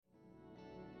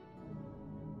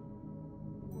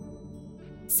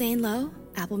Zane Lowe,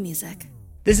 Apple Music.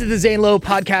 This is the Zane Lowe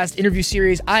podcast interview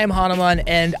series. I am Hanuman,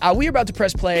 and we are about to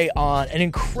press play on an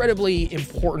incredibly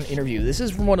important interview. This is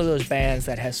from one of those bands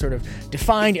that has sort of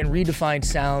defined and redefined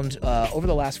sound over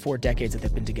the last 4 decades that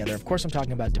they've been together. Of course, I'm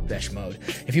talking about Depeche Mode.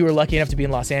 If you were lucky enough to be in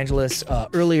Los Angeles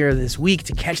earlier this week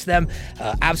to catch them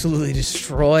absolutely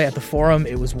destroy at the Forum,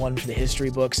 it was one for the history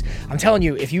books. I'm telling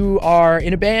you, if you are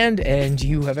in a band and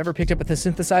you have ever picked up a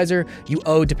synthesizer, you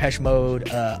owe Depeche Mode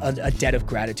a debt of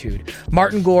gratitude.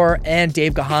 Martin Gore and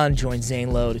Dave Gahan joined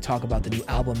Zane Lowe to talk about the new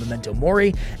album Memento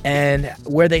Mori and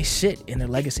where they sit in their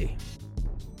legacy.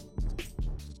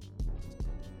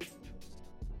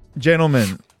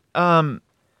 Gentlemen, I'm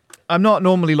not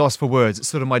normally lost for words. It's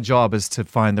sort of my job is to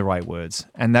find the right words,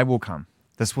 and they will come.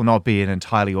 This will not be an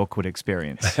entirely awkward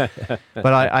experience.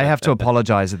 But I have to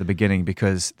apologize at the beginning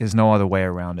because there's no other way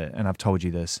around it, and I've told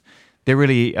you this. There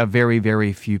really are very,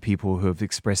 very few people who have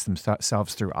expressed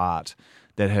themselves through art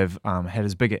that have had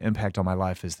as big an impact on my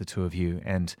life as the two of you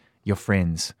and your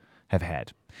friends have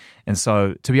had. And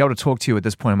so to be able to talk to you at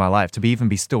this point in my life, to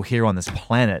be still here on this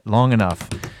planet long enough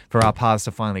for our paths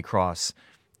to finally cross,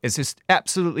 it's just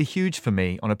absolutely huge for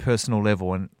me on a personal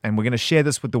level. And we're going to share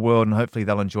this with the world, and hopefully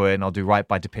they'll enjoy it, and I'll do right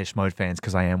by Depeche Mode fans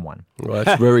because I am one. Well,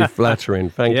 that's very flattering.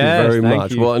 Thank you very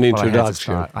much. What an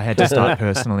introduction. I had to start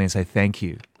personally and say thank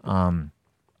you.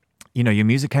 You know, your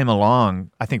music came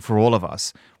along, I think, for all of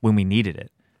us when we needed it.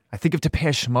 I think of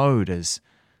Depeche Mode as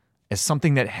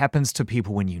something that happens to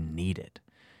people when you need it.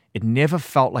 It never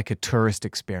felt like a tourist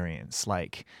experience,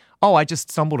 like, oh, I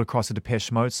just stumbled across a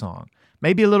Depeche Mode song.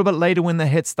 Maybe a little bit later when the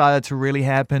hits started to really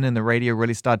happen and the radio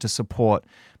really started to support.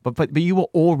 But you were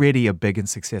already a big and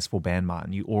successful band,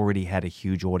 Martin. You already had a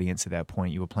huge audience at that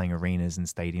point. You were playing arenas and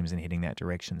stadiums and heading that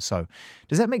direction. So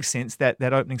does that make sense, that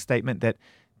opening statement, that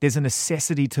there's a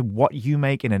necessity to what you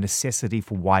make and a necessity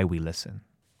for why we listen?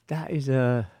 That is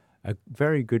a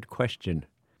very good question.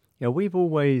 You know, we've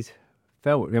always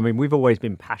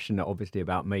been passionate, obviously,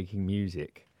 about making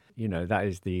music. You know, that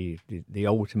is the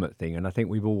ultimate thing. And I think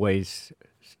we've always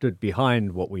stood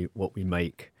behind what we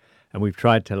make. And we've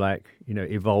tried to,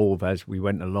 evolve as we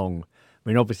went along. I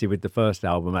mean, obviously, with the first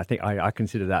album, I think I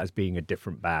consider that as being a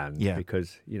different band. Yeah.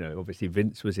 Because, obviously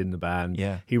Vince was in the band.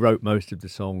 Yeah. He wrote most of the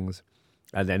songs.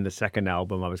 And then the second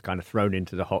album, I was kind of thrown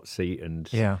into the hot seat, and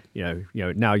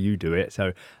now you do it.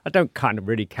 So I don't kind of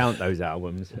really count those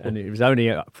albums, and it was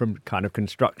only from kind of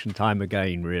construction time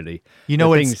again, really. You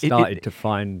know, things started to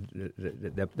find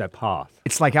their path.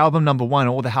 It's like album number 1,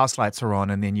 all the house lights are on,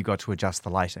 and then you got to adjust the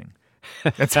lighting.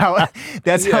 That's how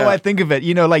I think of it.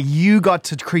 You know, like you got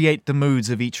to create the moods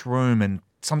of each room, and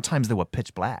sometimes they were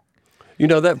pitch black. You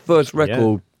know, that first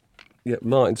record,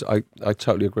 Martin's. I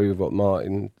totally agree with what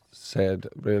Martin said,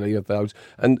 really, of those.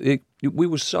 And we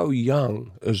were so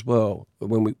young as well.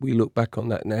 When we look back on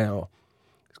that now,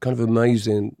 it's kind of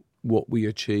amazing what we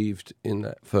achieved in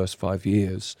that first 5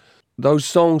 years. Those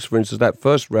songs, for instance, that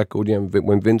first record,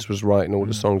 when Vince was writing all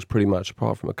the songs, pretty much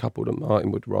apart from a couple that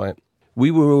Martin would write,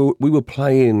 we were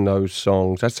playing those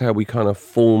songs. That's how we kind of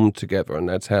formed together, and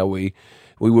that's how we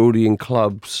were already in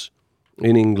clubs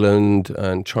in England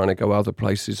and trying to go other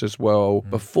places as well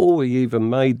before we even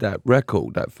made that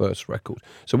first record.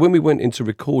 So when we went in to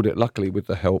record it, luckily with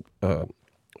the help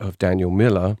of Daniel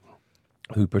Miller,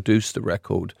 who produced the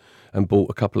record and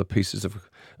bought a couple of pieces of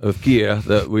gear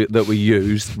that we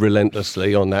used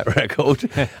relentlessly on that record.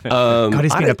 God,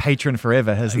 he's been a patron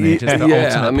forever, hasn't he? Just the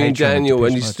ultimate I mean, Daniel,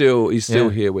 and he's still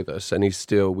here with us, and we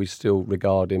still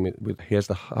regard him he has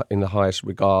in the highest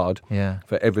regard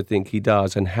for everything he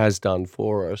does and has done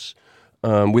for us.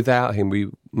 Without him, we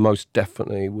most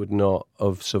definitely would not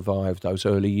have survived those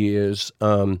early years.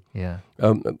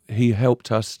 He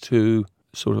helped us to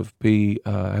sort of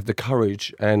have the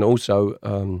courage and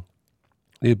also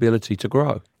the ability to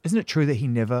grow. Isn't it true that he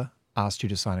never asked you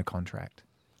to sign a contract?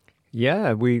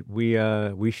 Yeah,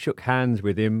 we shook hands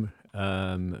with him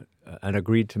and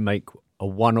agreed to make a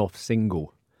one-off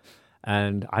single.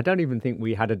 And I don't even think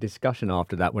we had a discussion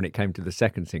after that when it came to the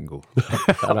second single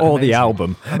or the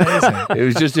album. Amazing. It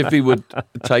was just if he would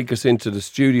take us into the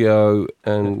studio,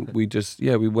 and we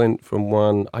went from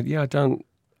one. I don't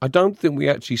think we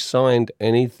actually signed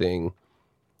anything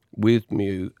with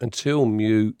Mute until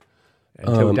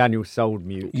Daniel sold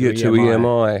Mute to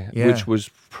EMI, which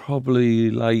was probably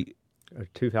late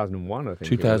 2001, I think.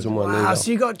 2001. Wow,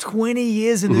 so you got 20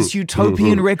 years in this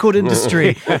utopian record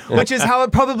industry, which is how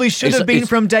it probably should have been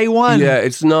from day one. Yeah,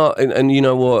 it's not, and you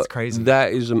know what? It's crazy.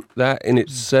 That in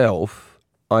itself,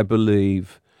 I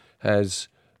believe, has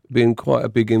been quite a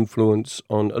big influence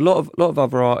on a lot of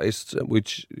other artists,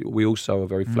 which we also are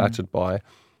very flattered by.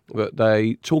 but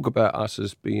they talk about us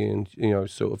as being,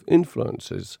 sort of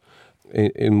influencers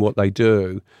in what they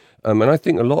do. And I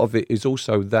think a lot of it is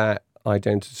also that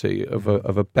identity of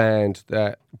a band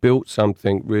that built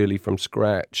something really from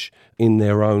scratch in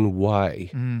their own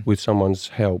way with someone's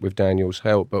help, with Daniel's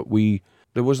help. But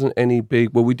there wasn't any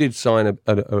big... Well, we did sign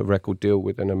a record deal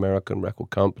with an American record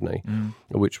company,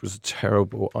 which was a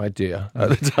terrible idea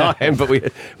at the time, but we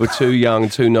were too young,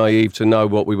 too naive to know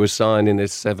what we were signing,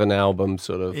 this 7-album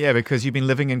sort of... Yeah, because you've been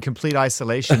living in complete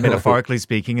isolation, metaphorically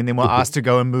speaking, and then we're asked to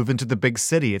go and move into the big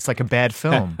city. It's like a bad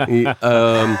film. Yeah,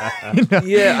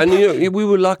 and we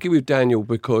were lucky with Daniel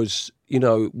because...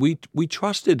 we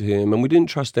trusted him and we didn't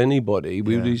trust anybody.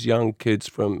 We were these young kids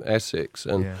from Essex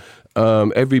and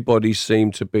everybody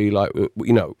seemed to be like,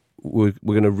 we're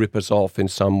going to rip us off in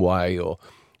some way or,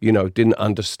 didn't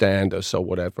understand us or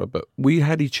whatever. But we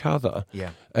had each other. Yeah.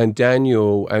 And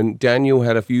Daniel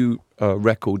had a few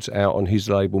records out on his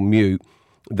label Mute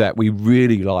that we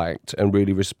really liked and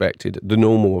really respected. The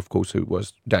Normal, of course, who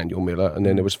was Daniel Miller, and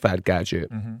then there was Fad Gadget.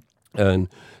 And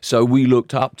so we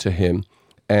looked up to him.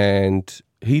 And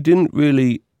he didn't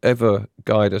really ever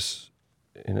guide us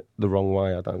in the wrong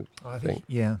way, I don't think.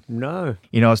 Yeah. No.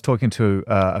 I was talking to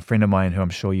a friend of mine who I'm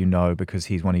sure you know because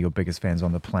he's one of your biggest fans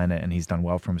on the planet and he's done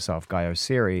well for himself, Guy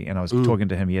Osiri. And I was talking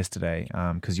to him yesterday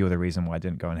because you're the reason why I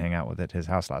didn't go and hang out with at his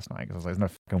house last night. Because I was like,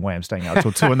 there's no fucking way I'm staying out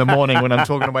till 2 a.m. when I'm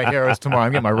talking to my heroes tomorrow.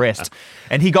 I'm getting my rest.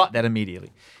 And he got that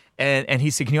immediately. And he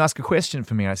said, can you ask a question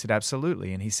for me? I said,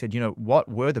 absolutely. And he said, what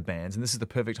were the bands? And this is the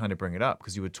perfect time to bring it up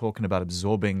because you were talking about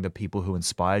absorbing the people who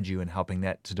inspired you and helping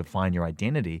that to define your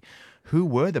identity. Who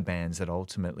were the bands that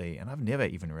ultimately, and I've never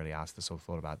even really asked this or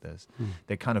thought about this,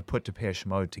 that kind of put Depeche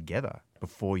Mode together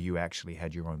before you actually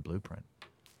had your own blueprint?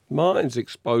 Martin's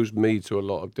exposed me to a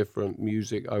lot of different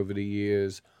music over the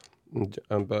years.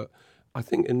 But I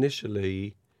think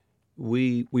initially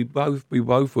we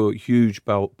both were huge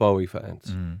Bowie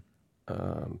fans.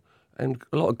 And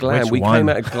a lot of glam. Which we one? came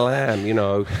out of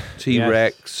glam,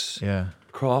 T-Rex, Yeah.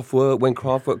 Kraftwerk. When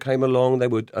Kraftwerk came along, they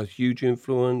were a huge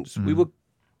influence. We were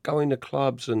going to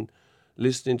clubs and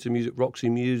listening to music, Roxy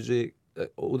Music,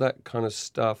 all that kind of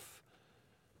stuff.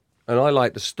 And I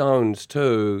like the Stones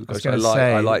too. I was Because gonna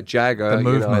say, I like Jagger, the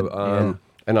movement,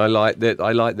 and I like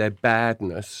their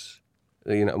badness.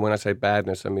 When I say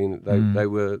badness, I mean they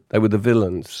were the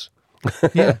villains.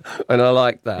 Yeah. And I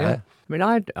like that. Yeah. I mean,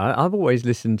 I've always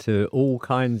listened to all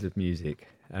kinds of music,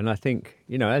 and I think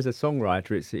as a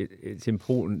songwriter, it's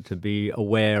important to be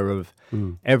aware of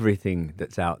everything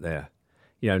that's out there.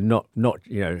 Not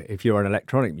if you're an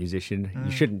electronic musician,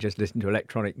 you shouldn't just listen to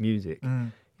electronic music.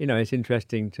 It's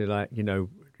interesting to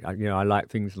I like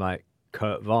things like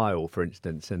Kurt Weill, for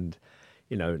instance, and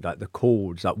like the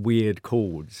chords, like weird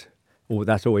chords. Oh,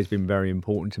 that's always been very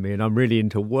important to me, and I'm really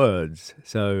into words.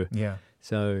 So Yeah.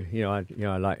 So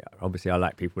I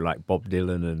like people like Bob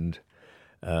Dylan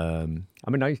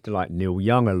and I used to like Neil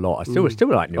Young a lot. I still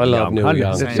like Neil Young. I love Neil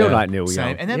Young. I still like Neil Same.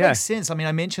 Young. And that makes sense. I mean,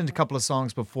 I mentioned a couple of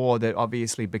songs before that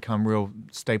obviously become real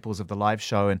staples of the live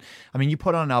show. And I mean, you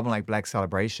put on an album like Black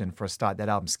Celebration for a start. That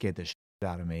album scared the shit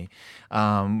out of me.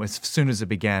 As soon as it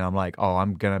began, I'm like, oh,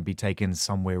 I'm gonna be taken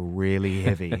somewhere really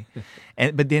heavy.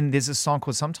 But then there's a song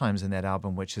called Sometimes in that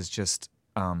album, which is just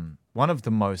one of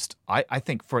the most, I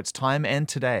think, for its time and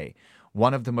today,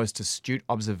 one of the most astute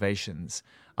observations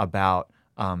about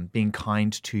being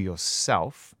kind to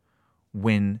yourself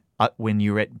when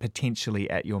you're potentially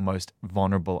at your most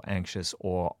vulnerable, anxious,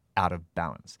 or out of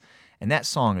balance. And that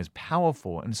song is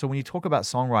powerful. And so when you talk about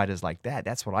songwriters like that,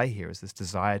 that's what I hear is this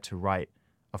desire to write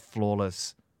a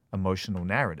flawless emotional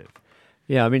narrative.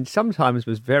 Yeah, I mean, Sometimes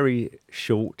was very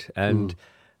short, and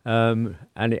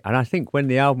I think when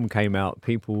the album came out,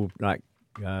 people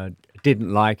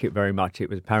didn't like it very much. It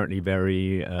was apparently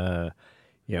very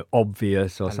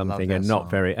obvious or something, and not song.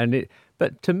 very.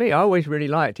 But to me, I always really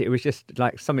liked it. It was just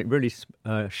like something really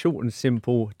short and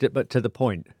simple, but to the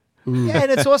point. Yeah,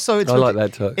 and it's also I like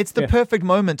that too. It's the perfect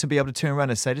moment to be able to turn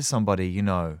around and say to somebody,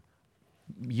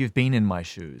 you've been in my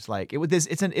shoes. Like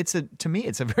to me,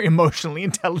 it's a very emotionally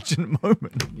intelligent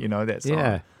moment. That song.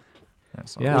 Yeah. That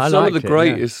song. Yeah, Well, I some of liked the it,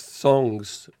 greatest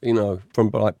songs,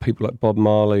 from like people like Bob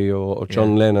Marley or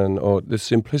John Lennon, or the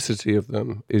simplicity of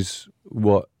them is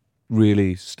what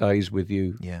really stays with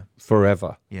you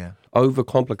forever. Yeah.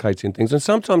 Overcomplicating things, and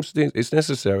sometimes it's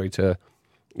necessary to,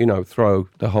 throw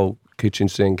the whole kitchen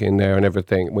sink in there and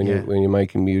everything when you're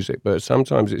making music. But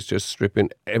sometimes it's just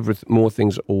stripping more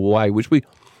things away, which we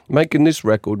making this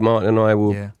record. Martin and I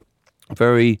were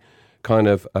very kind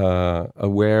of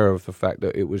aware of the fact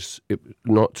that it was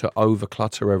not to over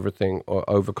clutter everything or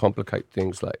overcomplicate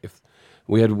things. Like if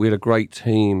We had a great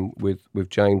team with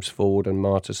James Ford and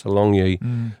Marta Salogni.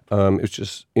 It was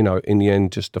just, in the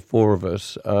end, just the four of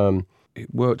us.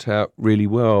 It worked out really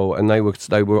well, and they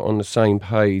were on the same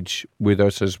page with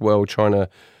us as well, trying to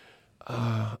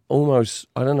almost,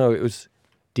 I don't know, it was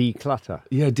declutter.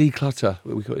 Yeah, declutter.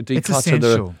 We got to It's declutter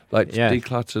essential.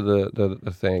 declutter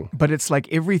the thing. But it's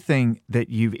like everything that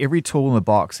every tool in the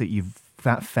box that you've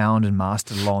found and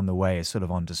mastered along the way is sort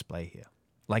of on display here.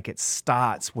 Like it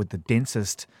starts with the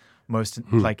densest, most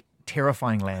like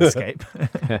terrifying landscape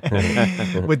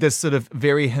with this sort of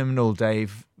very hymnal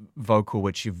Dave vocal,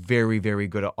 which you're very, very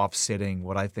good at offsetting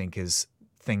what I think is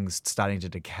things starting to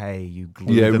decay. You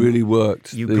glue them, it really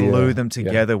worked. You glue them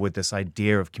together with this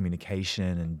idea of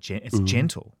communication, and it's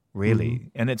gentle,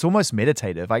 really. And it's almost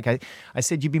meditative. Like I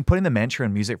said, you've been putting the mantra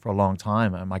in music for a long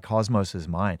time, and my cosmos is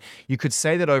mine. You could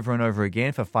say that over and over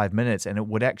again for 5 minutes, and it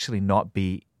would actually not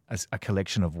be a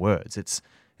collection of words. It's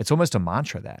almost a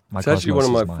mantra that it's actually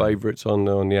one of my favorites on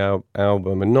the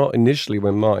album, and not initially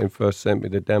when Martin first sent me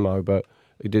the demo, but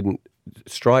it didn't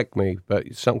strike me.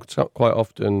 But some quite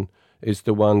often is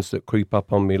the ones that creep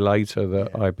up on me later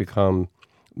that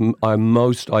I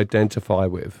most identify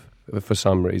with for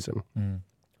some reason.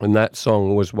 And that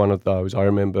song was one of those. I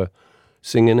remember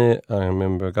singing it. I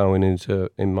remember going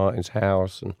in Martin's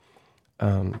house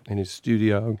and in his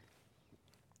studio.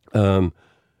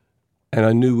 And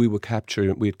I knew we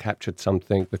had captured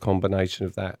something, the combination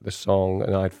of that, the song,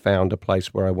 and I'd found a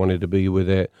place where I wanted to be with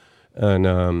it.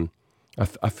 And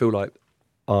I feel like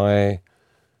I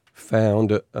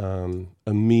found a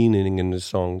meaning in the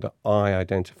song that I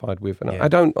identified with. And I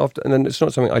don't often, and it's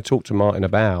not something I talk to Martin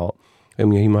about. I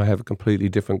mean, he might have a completely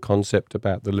different concept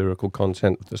about the lyrical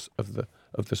content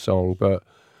of the song, but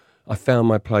I found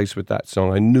my place with that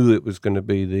song. I knew it was going to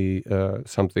be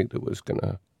something that was going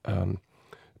to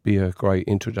be a great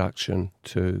introduction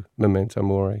to Memento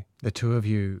Mori. The two of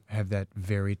you have that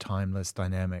very timeless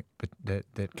dynamic, but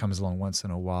that comes along once in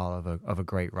a while of a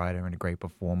great writer and a great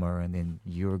performer, and then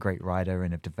you're a great writer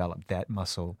and have developed that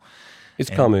muscle. It's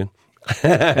coming.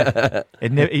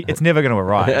 It's never going to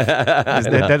arrive.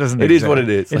 That doesn't. It is what it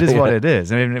is. It is what it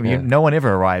is. I mean, no one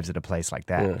ever arrives at a place like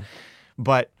that. Yeah.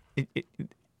 But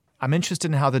I'm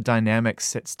interested in how the dynamic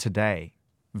sits today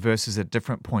versus at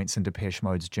different points in Depeche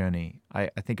Mode's journey. I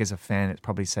think as a fan, it's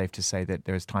probably safe to say that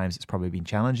there's times it's probably been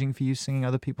challenging for you singing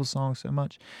other people's songs so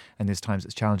much, and there's times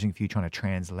it's challenging for you trying to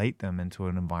translate them into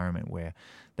an environment where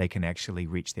they can actually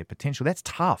reach their potential. That's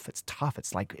tough. It's tough.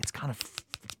 It's like it's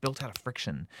built out of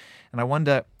friction. And I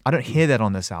wonder, I don't hear that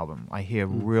on this album. I hear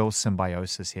real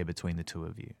symbiosis here between the two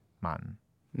of you,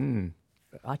 Martin.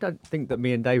 I don't think that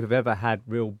me and Dave have ever had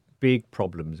real big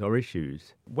problems or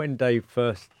issues. When Dave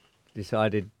first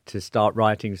decided to start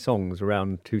writing songs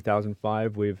around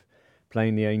 2005 with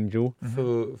Playing the Angel.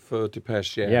 For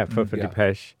Depeche, for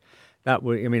Depeche. That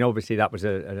was, I mean, obviously that was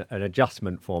an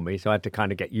adjustment for me, so I had to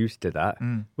kind of get used to that,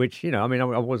 which, I mean, I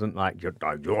wasn't like, you're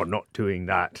not doing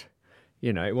that.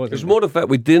 It wasn't. It's more the fact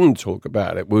we didn't talk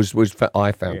about it was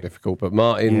I found difficult, but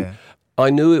Martin, I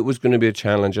knew it was going to be a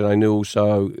challenge, and I knew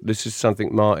also this is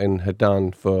something Martin had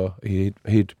done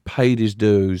he'd paid his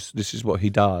dues, this is what he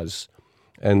does.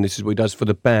 And this is what he does for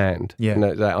the band. Yeah. And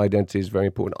that identity is very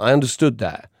important. I understood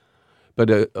that. But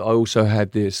I also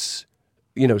had this,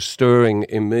 stirring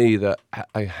in me that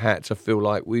I had to feel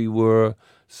like we were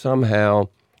somehow,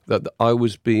 that I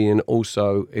was being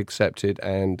also accepted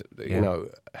and,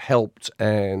 helped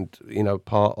and,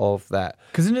 part of that.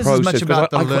 Because isn't this as much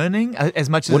about the learning as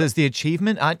much as it's the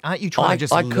achievement? Aren't you trying to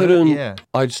just learn? Couldn't. Yeah.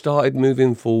 I'd started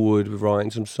moving forward with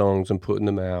writing some songs and putting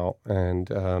them out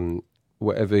and...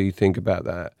 whatever you think about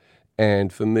that.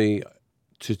 And for me,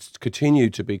 to continue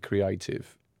to be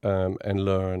creative and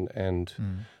learn and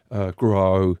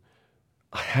grow,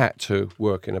 I had to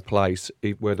work in a place,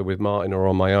 whether with Martin or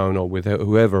on my own or with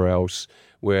whoever else,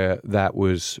 where that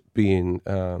was being...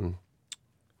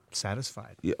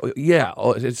 satisfied. Yeah,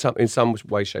 in some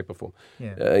way, shape or form.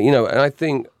 Yeah. And I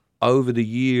think over the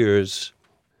years,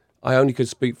 I only could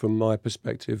speak from my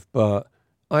perspective, but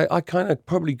I kind of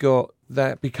probably got...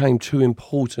 that became too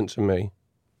important to me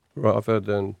rather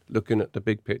than looking at the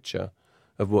big picture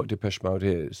of what Depeche Mode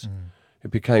is.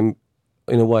 It became,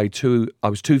 in a way, I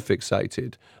was too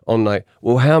fixated on like,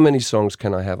 well, how many songs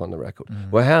can I have on the record?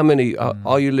 Well, how many,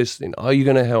 are you listening? Are you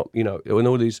going to help, and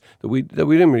all these that we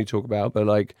didn't really talk about, but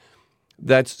like,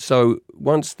 so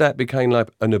once that became like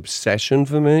an obsession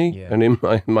for me and in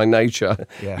my nature,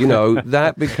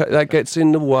 that gets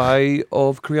in the way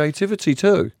of creativity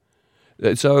too.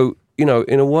 So you know,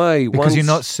 in a way, because you're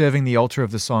not serving the altar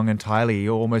of the song entirely.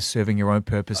 You're almost serving your own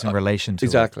purpose in relation to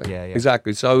exactly. it. Yeah,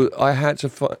 Exactly. So I had to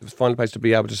find a place to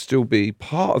be able to still be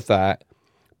part of that,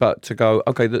 but to go,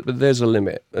 okay, there's a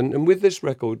limit. And with this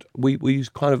record, we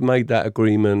kind of made that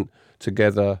agreement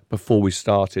together before we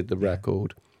started the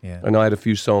record. Yeah. And I had a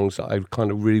few songs that I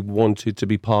kind of really wanted to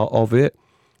be part of it,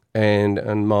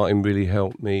 and Martin really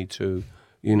helped me to,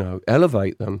 you know,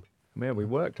 elevate them. Yeah, we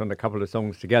worked on a couple of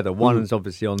songs together. One's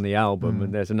obviously on the album,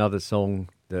 and there's another song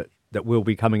that will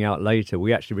be coming out later.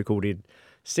 We actually recorded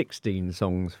 16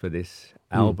 songs for this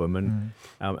album,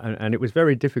 and it was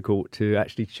very difficult to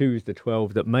actually choose the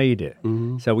 12 that made it.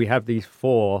 So we have these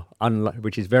 4,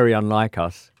 which is very unlike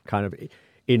us, kind of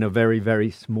in a very, very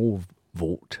small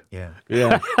vault. Yeah.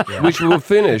 Which were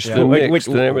finished and mixed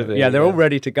and everything. Yeah, they're all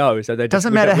ready to go. So they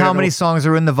Doesn't matter how many songs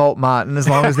are in the vault, Martin, as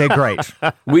long as they're great.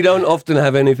 We don't often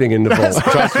have anything in the vault.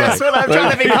 Trust me. That's what I'm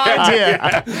trying to be kind here.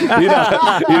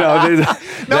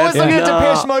 No one's looking at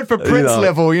Depeche Mode for Prince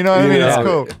level. You know what I mean? It's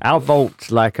cool. Our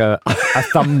vault's like a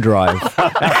thumb drive.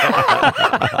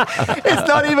 It's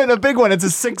not even a big one. It's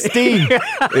a 16.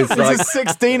 It's like a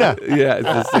 16er. Yeah, it's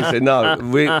a 16. No,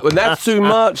 that's too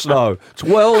much, though.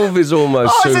 12 is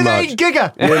almost too much. It's an 8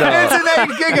 gigger. It's an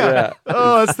 8 gigger. Yeah.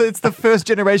 Oh, it's the first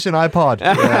generation iPod.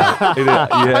 Yeah.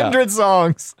 100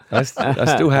 songs. I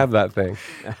still have that thing.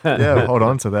 Yeah, hold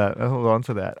on to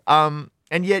that.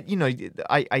 And yet, you know,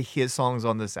 I hear songs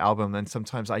on this album, and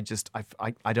sometimes I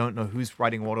don't know who's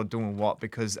writing what or doing what,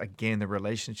 because again, the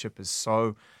relationship is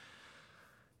so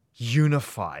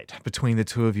unified between the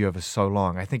two of you over so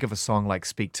long. I think of a song like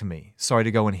 "Speak to Me." Sorry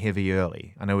to go in heavy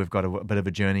early. I know we've got a bit of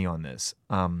a journey on this.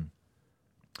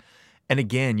 And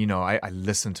again, you know, I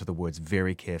listen to the words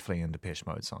very carefully in Depeche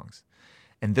Mode songs,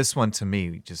 and this one to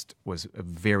me just was a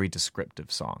very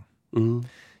descriptive song. Mm-hmm.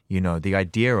 You know, the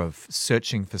idea of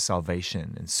searching for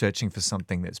salvation and searching for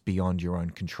something that's beyond your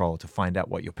own control to find out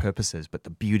what your purpose is. But the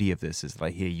beauty of this is that I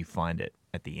hear you find it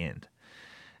at the end.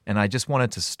 And I just wanted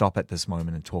to stop at this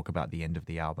moment and talk about the end of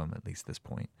the album, at least this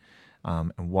point,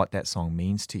 and what that song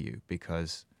means to you,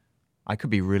 because I could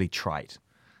be really trite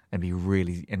and be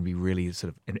really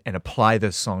sort of and apply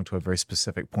this song to a very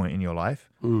specific point in your life.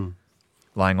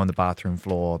 Lying on the bathroom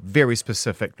floor, very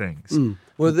specific things.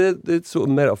 Well, they're sort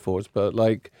of metaphors, but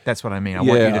like... That's what I mean. I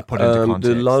want you to put it into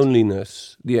context. The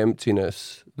loneliness, the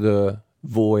emptiness, the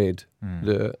void,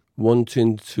 the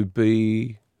wanting to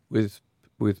be with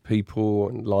people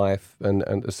and life, and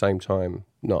at the same time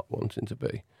not wanting to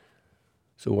be.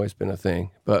 It's always been a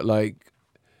thing. But like,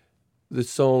 the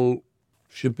song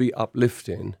should be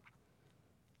uplifting.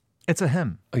 It's a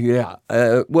hymn. Yeah.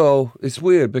 Well, it's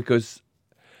weird because...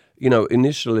 You know,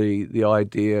 initially the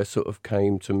idea sort of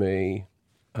came to me,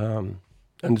 and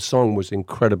the song was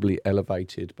incredibly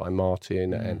elevated by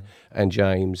Martin and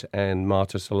James and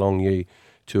Marta Salogni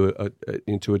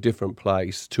into a different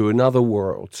place, to another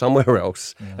world, somewhere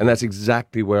else, and that's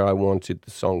exactly where I wanted the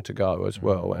song to go as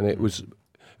well. And it was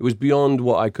beyond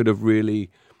what I could have really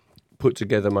put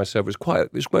together myself. It's quite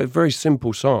a very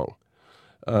simple song,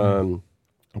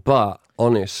 but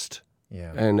honest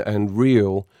and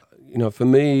real. You know, for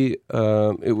me,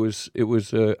 it was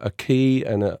a key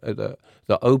and that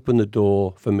opened the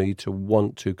door for me to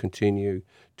want to continue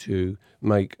to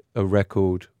make a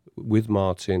record with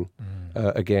Martin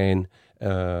again.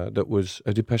 That was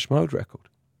a Depeche Mode record.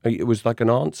 It was like an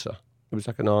answer. It was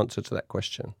like an answer to that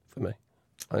question for me.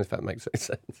 I don't know if that makes any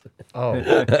sense. Oh,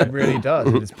 it really does.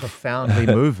 It is profoundly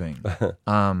moving.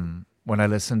 When I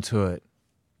listen to it,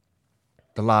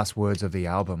 the last words of the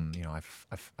album, you know,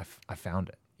 I found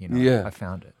it. You know, I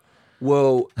found it.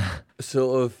 Well,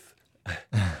 sort of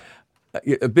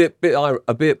a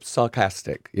bit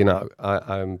sarcastic. You know,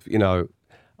 I'm. You know,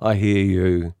 I hear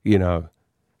you. You know,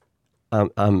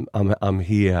 I'm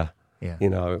here. Yeah. You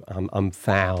know, I'm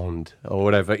found or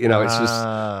whatever. You know, it's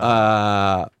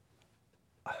just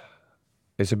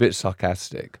it's a bit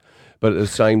sarcastic, but at the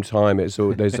same time, there's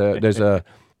an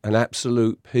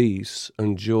absolute peace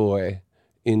and joy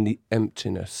in the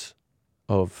emptiness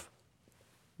of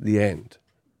the end.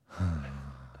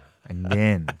 And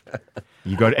then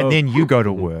you go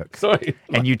to work. Sorry.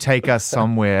 And you take us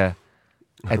somewhere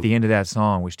at the end of that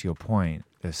song, which to your point,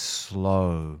 this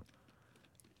slow,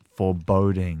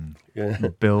 foreboding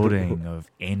building of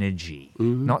energy.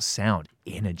 Not sound,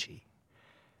 energy.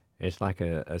 It's like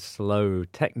a slow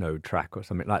techno track or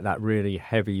something like that, really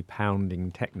heavy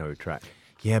pounding techno track.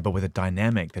 Yeah, but with a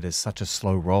dynamic that is such a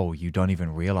slow roll, you don't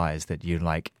even realize that you're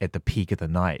like at the peak of the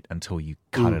night until you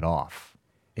cut it off.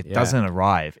 It doesn't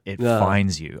arrive. It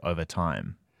finds you over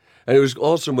time. And it was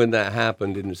awesome when that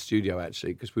happened in the studio,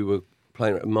 actually, because we were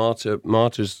playing.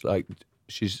 Marta's like,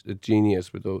 she's a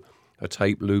genius with a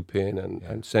tape looping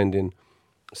and sending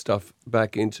stuff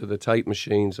back into the tape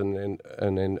machines, and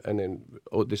then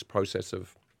all this process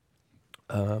of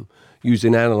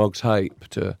using analog tape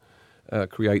to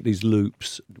create these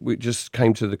loops. We just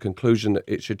came to the conclusion that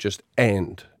it should just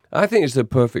end. I think it's the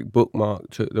perfect bookmark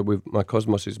with My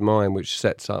Cosmos Is Mine, which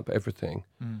sets up everything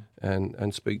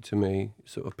and Speak to Me,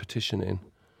 sort of petitioning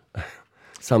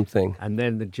something. And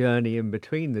then the journey in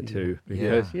between the two,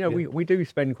 because we do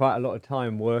spend quite a lot of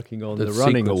time working on the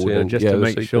running order just to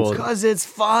make sure. Because it's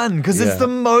fun, because it's the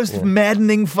most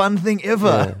maddening fun thing ever.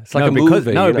 Yeah. It's like a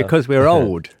movie. Because we're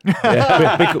old.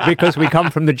 Because we come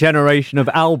from the generation of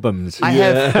albums.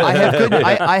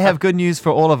 I have good news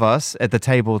for all of us at the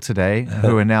table today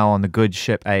who are now on the good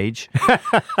ship age,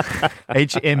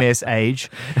 HMS age.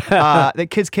 The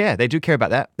kids care. They do care about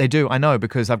that. They do. I know,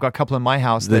 because I've got a couple in my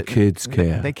house. The kids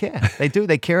care. They care. They do.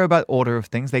 They care about order of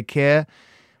things. They care.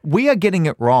 We are getting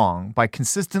it wrong by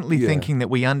consistently thinking that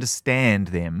we understand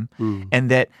them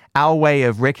and that our way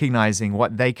of recognizing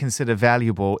what they consider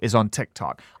valuable is on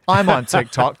TikTok. I'm on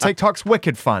TikTok. TikTok's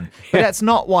wicked fun. But that's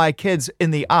not why kids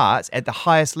in the arts at the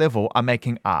highest level are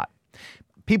making art.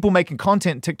 People making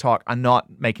content on TikTok are not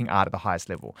making art at the highest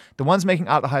level. The ones making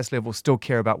art at the highest level still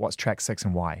care about what's track 6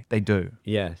 and why. They do.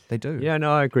 Yes. They do. Yeah,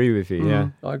 no, I agree with you. Yeah.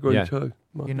 I agree too.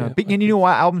 But you know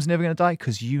why album's never going to die?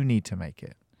 Because you need to make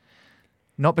it.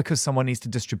 Not because someone needs to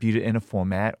distribute it in a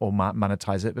format or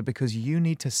monetize it, but because you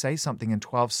need to say something in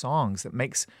 12 songs that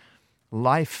makes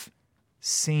life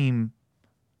seem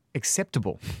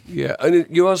acceptable. Yeah, and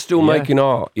you are still making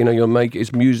art. You know,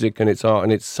 it's music and it's art,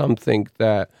 and it's something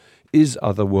that is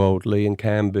otherworldly and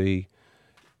can be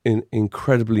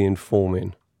incredibly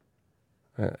informing.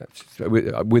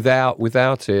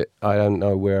 Without it, I don't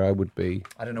know where I would be.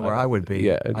 I don't know where I would be.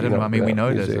 Yeah, I don't know. I mean, we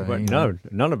know this. No,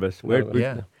 none of us.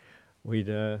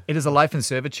 It is a life in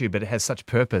servitude, but it has such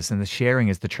purpose, and the sharing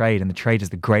is the trade, and the trade is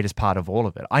the greatest part of all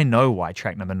of it. I know why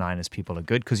track number 9 is People Are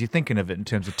Good, because you're thinking of it in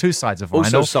terms of two sides of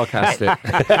vinyl. Also sarcastic.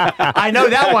 I know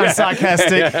that one's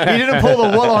sarcastic. You didn't pull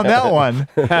the wool on that one.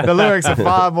 The lyrics are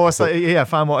far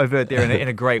more overt there in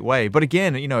a great way. But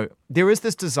again, there is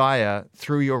this desire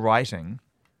through your writing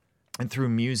and through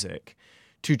music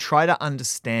to try to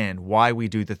understand why we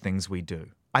do the things we do.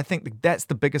 I think that's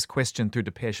the biggest question through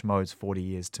Depeche Mode's 40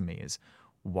 years to me is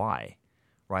why,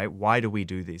 right? Why do we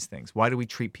do these things? Why do we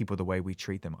treat people the way we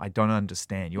treat them? I don't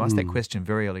understand. You asked that question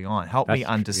very early on. Help me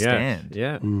understand.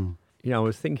 Yeah. I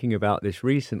was thinking about this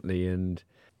recently, and,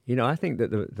 I think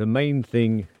that the main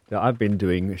thing that I've been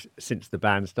doing since the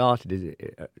band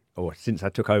started or since I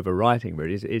took over writing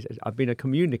really is I've been a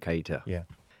communicator. Yeah.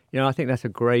 I think that's a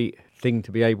great thing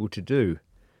to be able to do.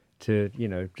 To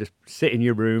just sit in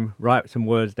your room, write some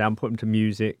words down, put them to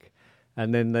music,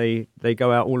 and then they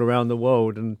go out all around the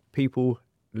world and people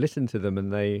listen to them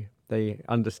and they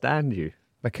understand you.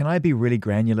 But can I be really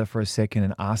granular for a second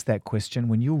and ask that question?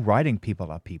 When you're writing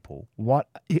People Are People, what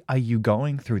are you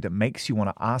going through that makes you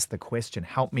want to ask the question,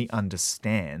 help me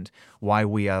understand why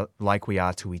we are like we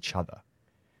are to each other?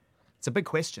 It's a big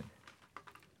question.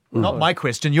 Not my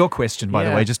question, your question, by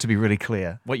the way, just to be really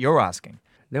clear, what you're asking.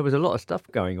 There was a lot of stuff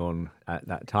going on at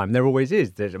that time. There always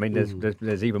is.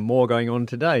 There's even more going on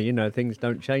today. Things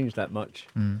don't change that much.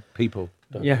 People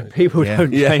don't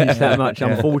change that much,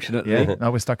 unfortunately. Yeah.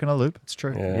 No, we're stuck in a loop. It's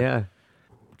true. Yeah.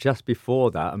 Just before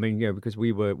that, because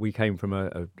we came from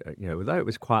although it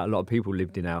was quite a lot of people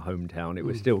lived in our hometown, it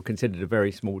was still considered a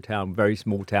very small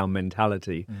town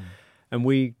mentality. And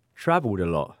we travelled a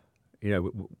lot,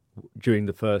 during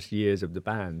the first years of the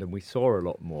band, and we saw a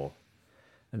lot more.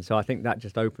 And so I think that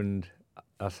just opened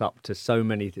us up to so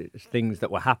many things that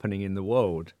were happening in the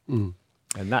world. And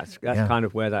that's kind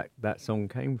of where that song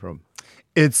came from.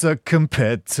 It's a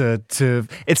competitive.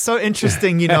 It's so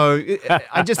interesting,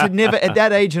 I just had never, at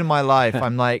that age in my life,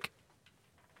 I'm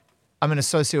in a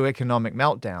socioeconomic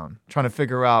meltdown trying to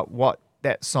figure out what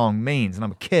that song means. And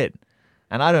I'm a kid.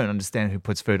 And I don't understand who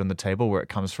puts food on the table, where it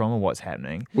comes from, or what's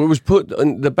happening. Well, it was put,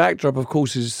 and the backdrop, of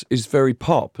course, is very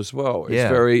pop as well. It's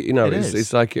very,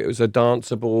 it's like it was a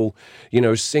danceable,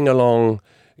 sing-along,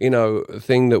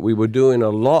 thing that we were doing a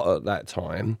lot at that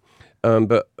time.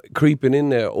 But creeping in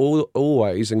there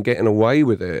always and getting away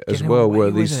with it as well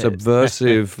were these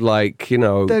subversive, the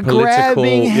political...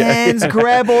 grabbing hands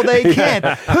grab all they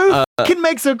can. Who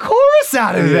makes a chorus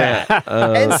out of that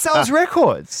and sells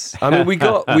records? I mean,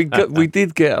 we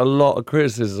did get a lot of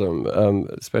criticism,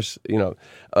 especially,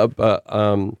 but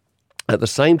at the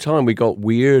same time, we got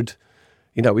weird,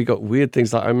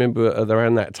 things. Like I remember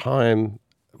around that time,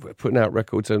 putting out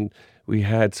records, and we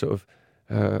had sort of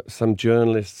some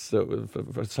journalists,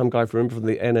 some guy from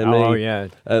the NME. Oh, yeah.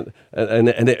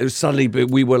 And it was suddenly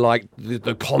we were like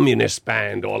the communist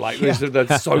band, or like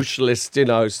the socialist,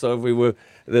 so we were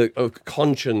the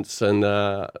conscience, and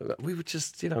we were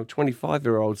just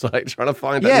 25-year-olds like trying to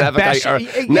find navigate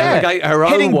our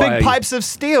own hitting way. Big pipes of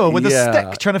steel with a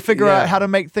stick, trying to figure out how to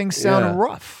make things sound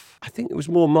rough. I think it was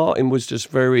more Martin was just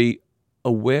very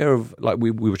aware of, like,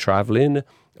 we were traveling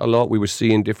a lot, we were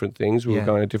seeing different things, we were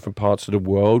going to different parts of the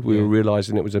world, we were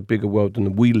realizing it was a bigger world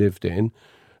than we lived in,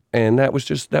 and that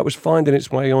was finding its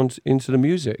way on into the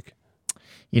music.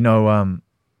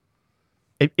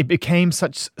 It became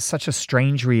such a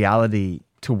strange reality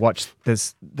to watch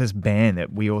this band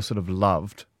that we all sort of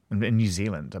loved in New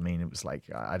Zealand. I mean, it was like,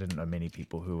 I didn't know many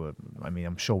people who were,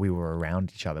 I'm sure we were around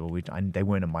each other, but they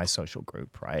weren't in my social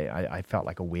group, right? I felt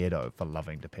like a weirdo for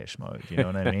loving Depeche Mode, you know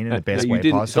what I mean? In the best way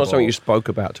possible. It's not something you spoke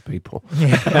about to people.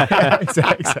 Yeah,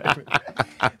 exactly.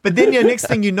 But then next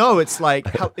thing you know, it's like,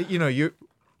 how,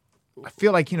 I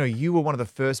feel like, you were one of the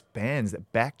first bands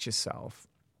that backed yourself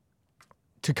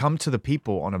to come to the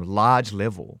people on a large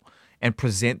level and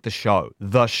present the show.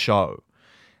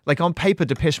 Like, on paper,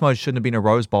 Depeche Mode shouldn't have been a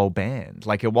Rose Bowl band.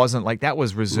 Like, it wasn't like that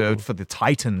was reserved for the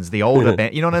Titans, the older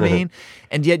band. You know what I mean?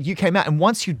 And yet you came out, and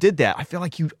once you did that, I feel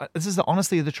like this is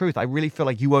honestly the truth. I really feel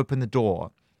like you opened the door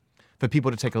for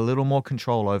people to take a little more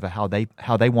control over how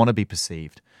they want to be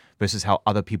perceived versus how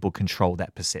other people control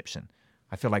that perception.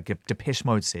 I feel like if Depeche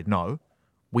Mode said, no,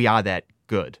 we are that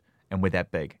good and we're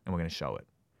that big and we're going to show it.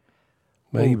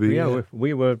 Maybe. Well,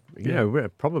 we were, we're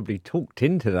probably talked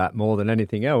into that more than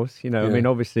anything else. I mean,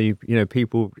 obviously,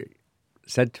 people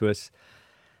said to us,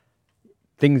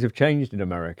 things have changed in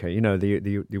America.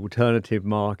 The alternative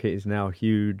market is now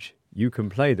huge. You can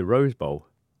play the Rose Bowl.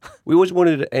 We always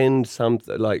wanted to end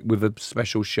something like with a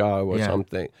special show or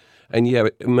something.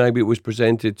 And maybe it was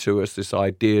presented to us, this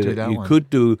idea that you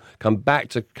could come back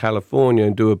to California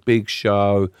and do a big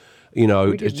show. We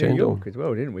did New York as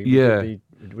well, didn't we?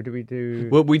 What did we do?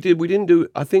 Well, we did. We didn't do.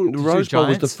 I think the Rose Bowl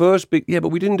was the first big. Yeah, but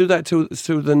we didn't do that till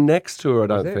the next tour. I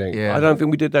don't think. Yeah. I don't think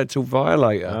we did that till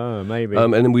Violator. Oh, maybe.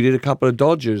 And then we did a couple of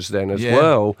Dodgers then as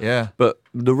well. Yeah. But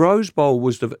the Rose Bowl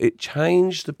was it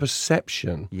changed the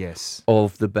perception. Yes.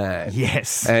 Of the band.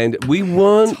 Yes. And we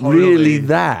weren't really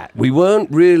that. We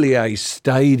weren't really a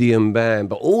stadium band.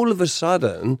 But all of a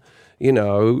sudden,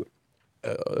 the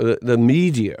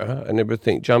media and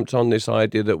everything jumped on this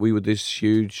idea that we were this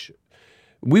huge.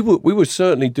 We were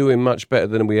certainly doing much better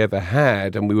than we ever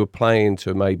had, and we were playing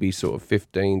to maybe sort of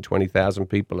 15,000, 20,000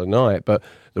 people a night. But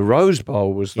the Rose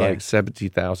Bowl was like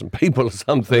 70,000 people or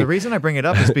something. The reason I bring it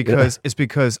up is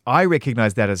because I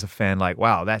recognize that as a fan. Like,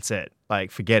 wow, that's it. Like,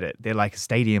 forget it. They're like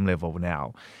stadium level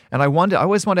now. And I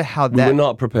always wonder how that. We were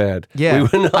not prepared. Yeah,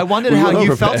 I wondered how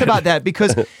you felt about that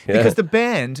because the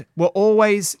band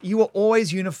you were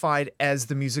always unified as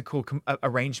the musical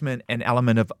arrangement and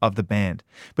element of the band.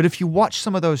 But if you watch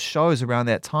some of those shows around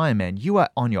that time, man, you are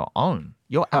on your own.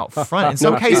 You're out front. In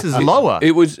some cases, lower.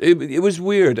 It was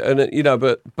weird,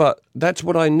 and but that's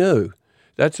what I knew.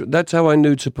 That's how I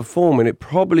knew to perform, and it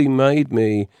probably made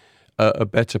me a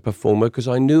better performer because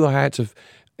I knew I had to.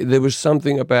 There was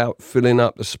something about filling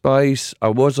up the space. I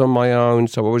was on my own,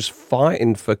 so I was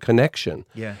fighting for connection.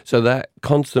 Yeah. So that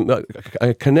constant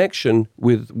connection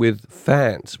with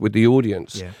fans, with the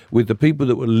audience, with the people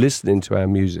that were listening to our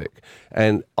music,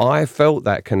 and I felt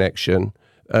that connection.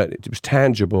 It was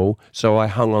tangible, so I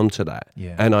hung on to that.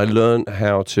 Yeah. And I learned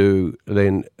how to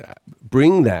then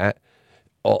bring that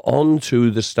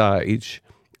onto the stage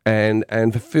and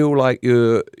feel like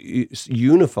you're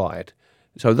unified.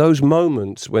 So those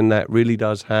moments when that really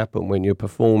does happen, when you're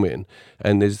performing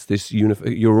and there's this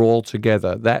you're all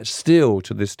together, that still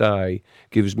to this day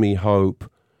gives me hope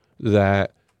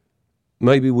that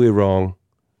maybe we're wrong.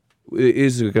 It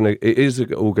is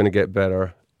all going to get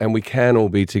better, and we can all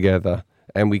be together.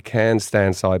 And we can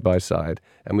stand side by side,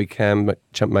 and we can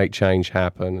make change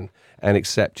happen and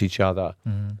accept each other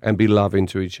and be loving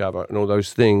to each other and all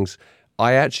those things.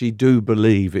 I actually do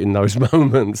believe in those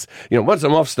moments. Once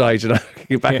I'm off stage and I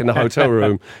get back in the hotel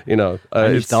room, and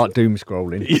you start doom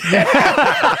scrolling.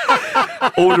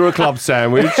 Order a club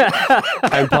sandwich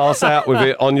and pass out with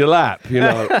it on your lap,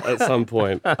 at some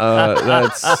point.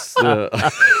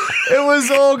 It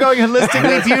was all going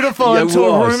holistically beautiful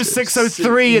until room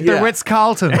 603 at the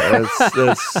Ritz-Carlton.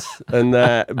 And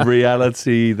that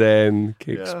reality then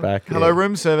kicks back Hello, in.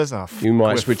 room service off. You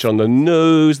might switch on the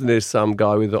news, and there's some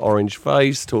guy with an orange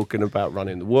face talking about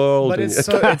running the world. But it's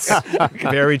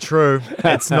very true.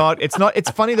 It's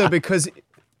funny though because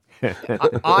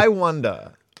I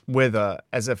wonder whether,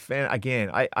 as a fan, again,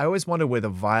 I always wonder whether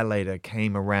Violator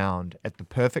came around at the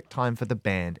perfect time for the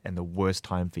band and the worst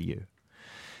time for you.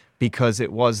 Because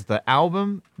it was the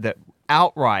album that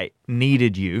outright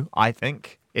needed you, I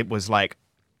think. It was like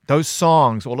those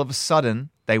songs, all of a sudden,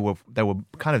 they were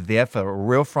kind of there for a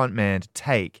real front man to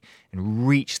take and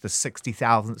reach the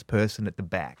 60,000th person at the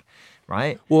back,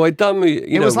 right? Well, it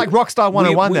was like Rockstar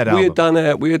 101, that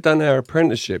album. We had done our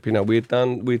apprenticeship.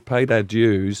 We'd paid our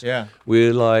dues. Yeah.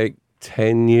 We're like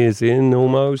 10 years in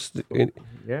almost. 10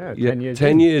 years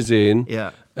 10 in. years in.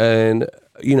 Yeah. And,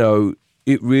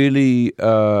 it really,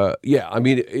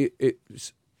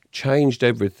 it's changed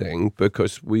everything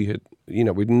because we'd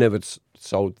never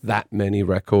sold that many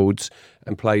records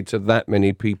and played to that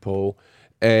many people,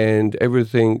 and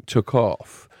everything took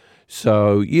off.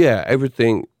 So,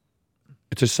 everything...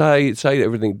 To say that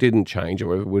everything didn't change,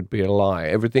 or it would be a lie.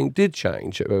 Everything did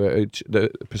change. The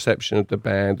perception of the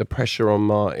band, the pressure on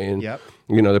Martin,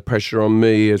 the pressure on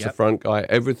me as a front guy,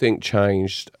 everything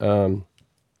changed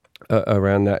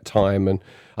around that time. And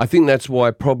I think that's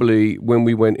why probably when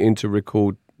we went in to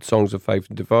record Songs of Faith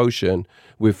and Devotion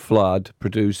with Flood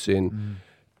producing,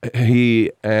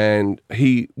 he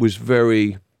was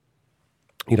very,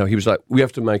 he was like, we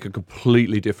have to make a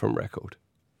completely different record.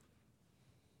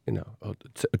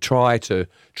 Try to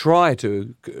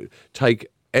take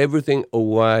everything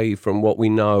away from what we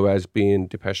know as being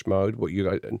Depeche Mode. What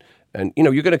you and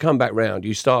you're going to come back round.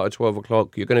 You start at 12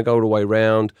 o'clock. You're going to go all the way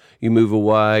round. You move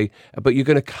away, but you're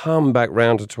going to come back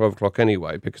round at 12 o'clock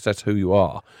anyway because that's who you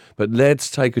are. But let's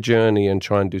take a journey and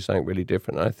try and do something really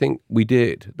different. And I think we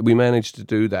did. We managed to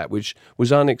do that, which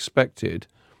was unexpected,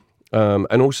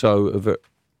 and also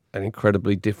an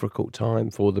incredibly difficult time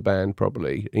for the band,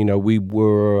 probably.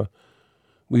 We'd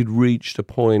reached a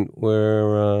point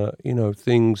where,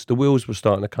 the wheels were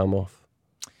starting to come off.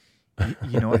 I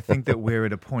think that we're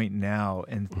at a point now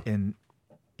in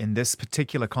this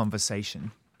particular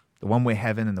conversation, the one we're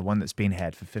having and the one that's been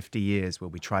had for 50 years, where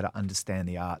we try to understand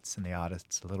the arts and the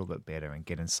artists a little bit better and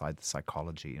get inside the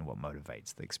psychology and what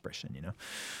motivates the expression,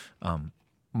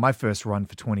 My first run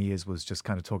for 20 years was just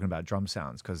kind of talking about drum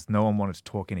sounds because no one wanted to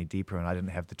talk any deeper and I didn't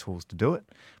have the tools to do it.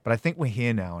 But I think we're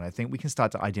here now, and I think we can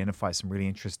start to identify some really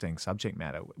interesting subject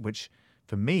matter, which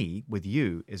for me, with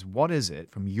you, is what is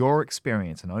it from your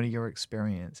experience and only your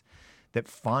experience that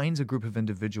finds a group of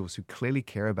individuals who clearly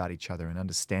care about each other and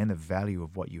understand the value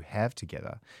of what you have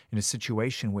together in a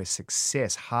situation where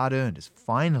success, hard-earned, is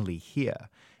finally here,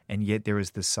 and yet there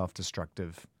is this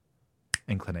self-destructive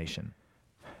inclination.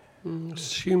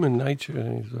 It's human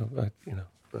nature,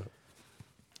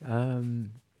 Our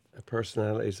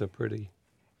personalities are pretty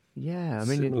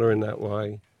similar in that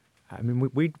way.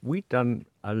 We'd done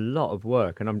a lot of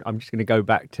work, and I'm just going to go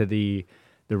back to the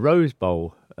Rose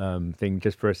Bowl thing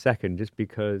just for a second, just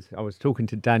because I was talking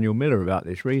to Daniel Miller about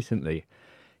this recently.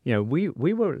 We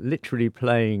were literally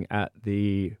playing at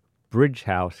the Bridge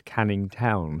House, Canning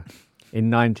Town,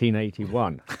 in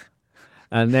 1981.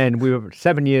 And then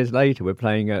 7 years later, we're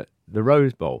playing at the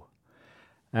Rose Bowl.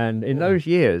 And in those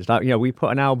years, we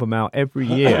put an album out every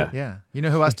year. Yeah. You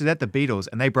know who else did that? The Beatles,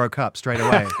 and they broke up straight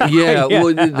away.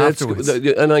 Well, that's, Afterwards.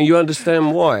 and you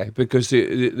understand why, because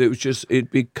it was just,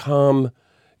 it become,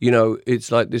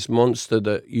 it's like this monster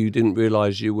that you didn't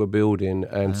realize you were building,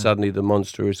 and suddenly the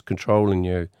monster is controlling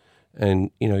you.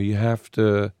 And, you have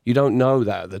to, you don't know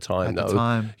that at the time, At the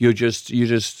time. You're just,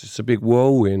 it's a big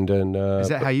whirlwind. And is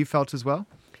that how you felt as well?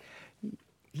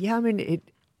 Yeah,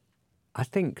 I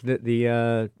think that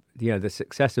the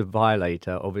success of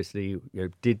Violator obviously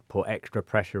did put extra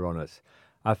pressure on us.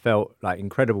 I felt like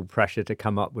incredible pressure to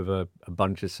come up with a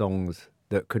bunch of songs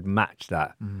that could match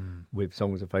that with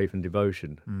Songs of Faith and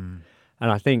Devotion.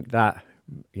 And I think that,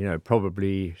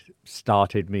 probably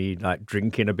started me like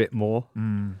drinking a bit more.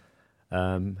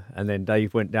 And then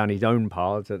Dave went down his own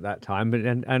paths at that time. But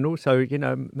and also,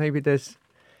 maybe there's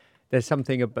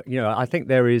something about, I think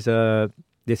there is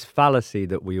this fallacy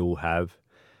that we all have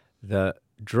that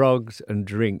drugs and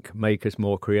drink make us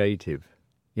more creative.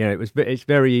 It's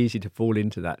very easy to fall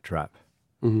into that trap.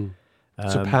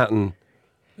 It's a pattern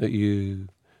that you...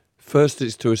 First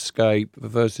it's to escape,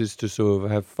 first it's to sort of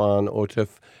have fun or to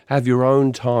have your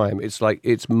own time. It's like,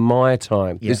 it's my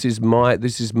time. Yeah. This is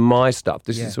my stuff.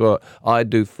 This is what I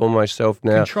do for myself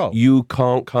now. Control. You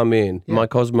can't come in. Yeah. My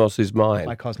cosmos is mine.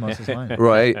 My cosmos is mine.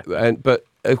 Right? But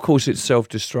of course it's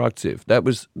self-destructive. There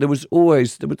was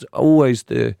always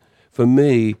the, for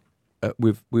me,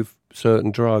 with certain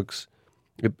drugs,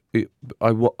 I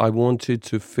wanted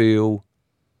to feel,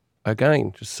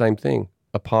 again, just the same thing,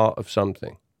 a part of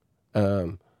something.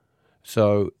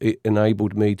 So it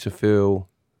enabled me to feel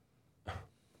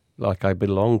like I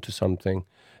belonged to something,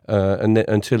 and then,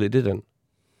 until it didn't,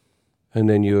 and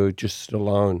then you're just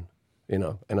alone, you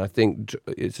know. And I think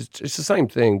it's the same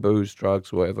thing: booze,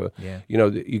 drugs, whatever. Yeah. You know,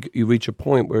 you reach a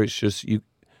point where it's just you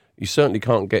certainly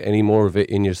can't get any more of it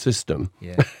in your system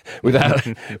Yeah.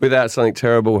 without something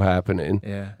terrible happening,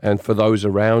 Yeah. and for those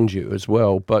around you as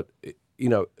well. But you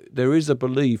know, there is a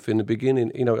belief in the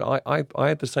beginning. You know, I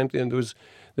had the same thing.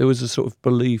 There was a sort of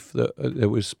belief that there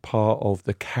was part of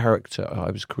the character I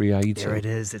was creating. There it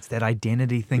is. It's that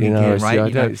identity thing You know, again, it's right? the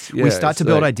You know, ident- yeah, we start it's to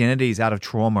build like- identities out of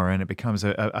trauma, and it becomes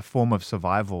a form of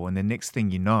survival. And the next thing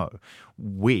you know,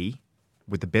 we,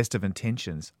 with the best of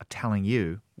intentions, are telling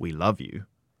you we love you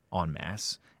en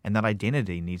masse, and that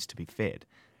identity needs to be fed.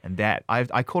 And that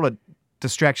I call it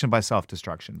distraction by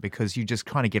self-destruction, because you just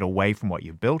kind of get away from what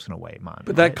you've built in a way, man.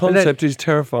 But that concept is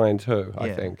terrifying too, I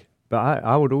Yeah. think. But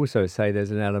I would also say there's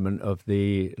an element of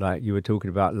the, like you were talking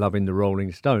about loving the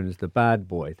Rolling Stones, the bad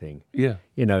boy thing. Yeah.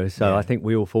 You know, so Yeah. I think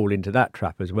we all fall into that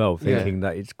trap as well, thinking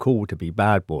that it's cool to be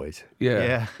bad boys. Yeah.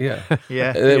 Yeah. Yeah.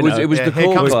 Yeah, It was the here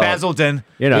cool comes part. Basildon.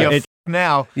 You know, You're it-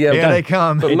 now. Yeah, Here but- they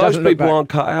come. But It most doesn't look people back- aren't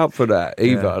cut out for that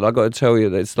either. Yeah. And I got to tell you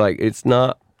that it's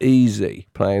not easy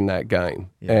playing that game,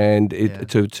 and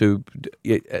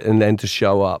and then to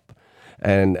show up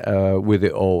and with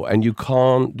it all, and you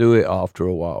can't do it after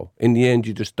a while. In the end,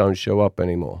 you just don't show up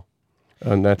anymore,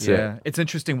 and that's Yeah, it. it's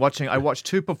interesting watching. I watched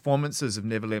 2 performances of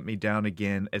Never Let Me Down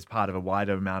Again as part of a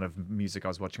wider amount of music I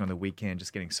was watching on the weekend,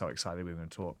 just getting so excited we were going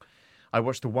to talk. I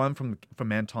watched the one from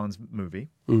Anton's movie,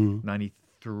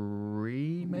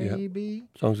 93 maybe?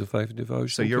 Songs of Faith and Devotion.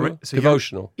 So you're tour? so you're-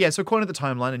 devotional. Yeah, so according to the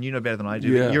timeline, and you know better than I do,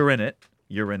 Yeah. you're in it.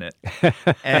 You're in it.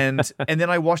 and then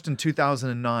I watched in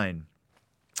 2009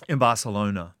 in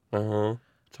Barcelona. Totally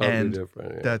and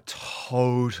different. Yeah. they're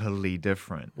totally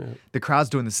different. The crowd's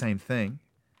doing the same thing,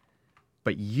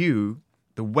 but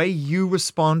the way you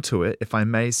respond to it, if I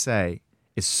may say,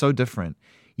 is so different.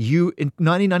 In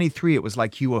 1993, it was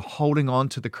like you were holding on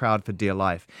to the crowd for dear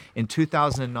life. In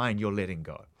 2009, you're letting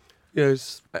go.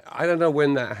 Yes, I don't know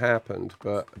when that happened,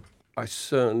 but I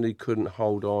certainly couldn't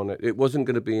hold on. It wasn't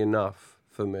going to be enough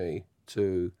for me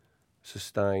to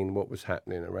sustain what was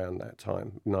happening around that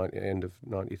time, end of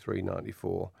 93,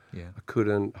 94. Yeah. I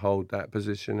couldn't hold that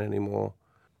position anymore.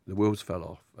 The wheels fell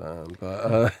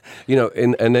off. You know,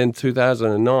 and then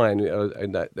 2009,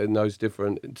 and those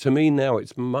different, to me now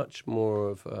it's much more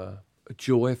of a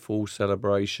joyful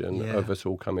celebration Yeah. of us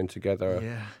all coming together,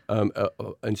 Yeah.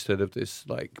 instead of this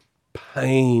like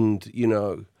pained, you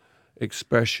know,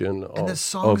 expression And of the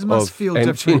songs of- must of feel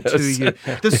different to emptiness. you.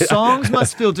 The songs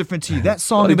must feel different to you. That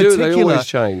song They in do, particular. they always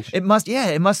change. It must,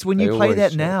 when They you play always that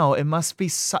change. now, it must be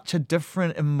such a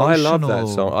different I emotional. love that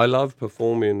song. I love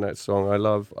performing that song.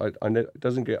 It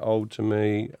doesn't get old to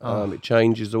me. It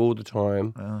changes all the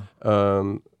time.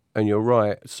 And you're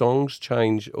right, songs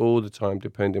change all the time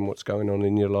depending what's going on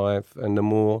in your life. And the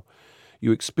more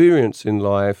you experience in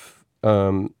life,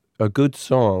 a good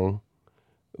song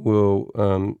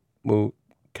will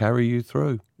carry you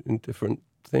through in different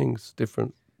things,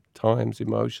 different times,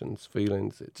 emotions,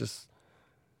 feelings. It just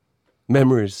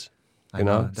memories. You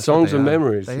know, that's what songs they are are.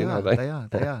 memories. They you are. know,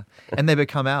 They are. And they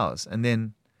become ours. And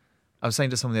then I was saying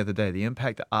to someone the other day, the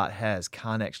impact that art has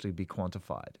can't actually be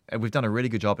quantified. And we've done a really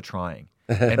good job of trying.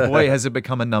 And boy, has it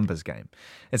become a numbers game.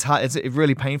 It's hard. It's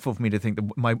really painful for me to think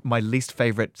that my least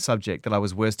favorite subject that I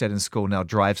was worst at in school now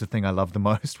drives the thing I love the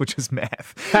most, which is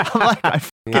math. I'm like, I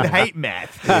fucking hate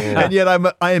math. And yet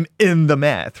I am in the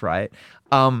math, right?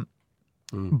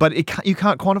 But you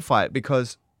can't quantify it,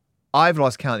 because I've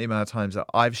lost count the amount of times that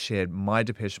I've shared my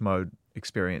Depeche Mode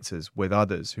experiences with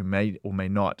others who may or may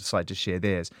not decide to share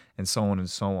theirs, and so on and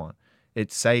so on.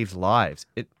 It saved lives.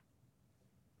 It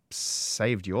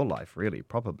saved your life, really,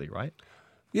 probably, right?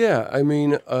 Yeah, I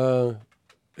mean,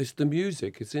 it's the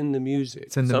music. It's in the music.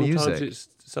 It's in the music.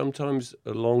 Sometimes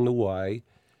along the way,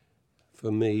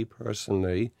 for me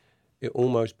personally, it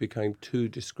almost became too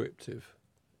descriptive.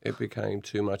 It became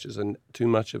too much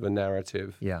of a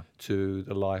narrative Yeah. to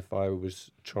the life I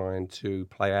was trying to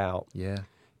play out. Yeah.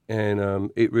 And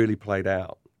it really played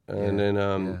out. And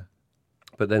then,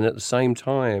 but then at the same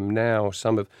time, now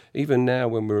even now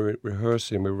when we're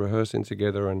rehearsing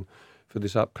together and for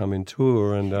this upcoming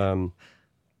tour, and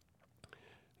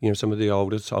you know, some of the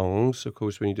older songs, of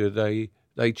course, when you do,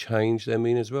 they change their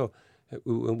meaning as well.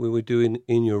 We were doing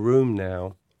In Your Room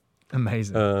now.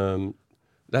 Amazing.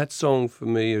 That song for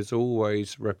me has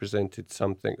always represented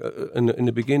something. In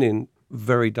the beginning,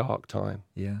 very dark time.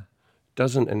 Yeah.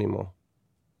 Doesn't anymore.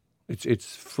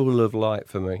 It's full of light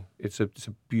for me. It's a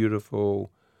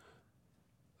beautiful.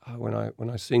 When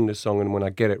I sing the song and when I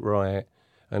get it right,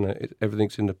 and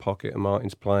everything's in the pocket, and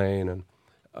Martin's playing, and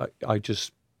I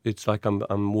just, it's like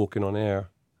I'm walking on air.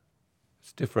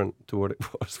 It's different to what it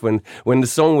was when the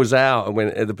song was out, and when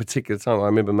at the particular time I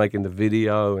remember making the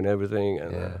video and everything.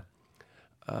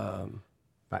 And,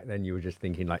 Back then, you were just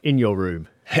thinking like in your room.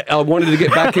 I wanted to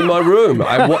get back in my room.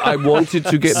 I wanted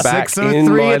to get back in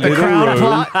my at the little Crown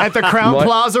room. at the Crown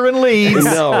Plaza in Leeds.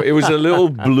 No, it was a little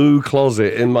blue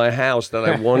closet in my house that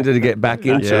I wanted to get back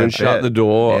into and shut the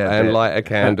door and light a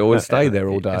candle and stay there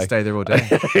all day. And stay there all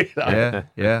day.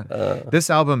 Yeah. This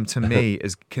album to me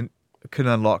can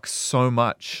unlock so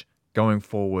much going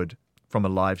forward from a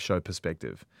live show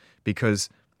perspective, because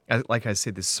like I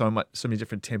said, there's so many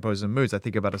different tempos and moods. I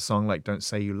think about a song like "Don't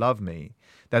Say You Love Me."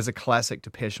 There's a classic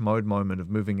Depeche Mode moment of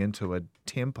moving into a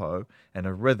tempo and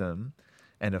a rhythm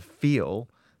and a feel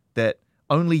that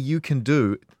only you can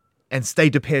do and stay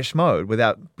Depeche Mode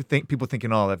without people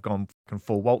thinking, oh, they've gone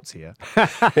full waltz here. Do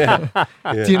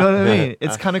you know what I mean?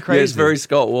 It's kind of crazy. Yeah, it's very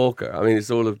Scott Walker. I mean,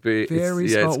 it's all a bit...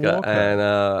 Scott Walker.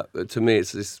 And to me,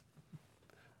 it's this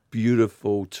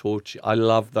beautiful torture. I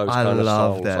love those kind of songs. I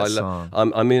love that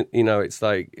song. I mean, it's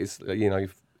like,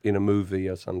 in a movie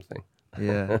or something.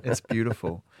 Yeah, it's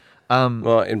beautiful.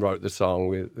 Martin wrote the song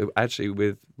with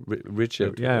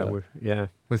Richard.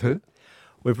 With who?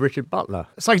 With Richard Butler.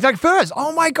 It's like first.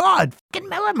 Oh my God! Fucking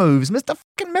Mirror Moves, Mr.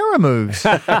 Fucking Mirror Moves.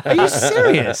 Are you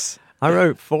serious? I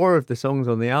wrote 4 of the songs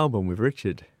on the album with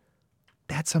Richard.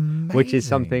 That's amazing. Which is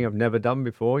something I've never done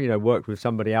before. Worked with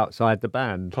somebody outside the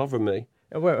band. Apart from me.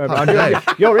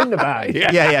 You're in the band.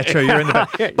 Yeah, true. You're in the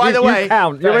band. By the way,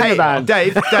 you're in the band.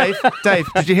 Dave,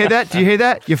 did you hear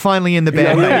that? You're finally in the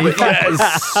band, baby.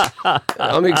 Yes,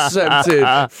 I'm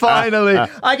accepted. Finally,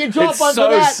 I can drop It's onto so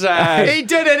that. sad. He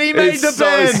did it. He made It's the so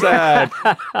band. sad.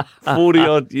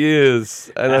 40-odd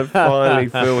years, and I finally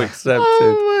feel accepted.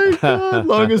 Oh my God!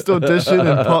 Longest audition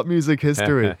in pop music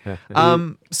history.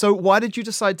 So why did you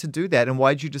decide to do that, and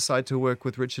why did you decide to work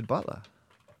with Richard Butler?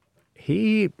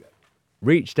 He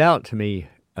reached out to me,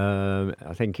 I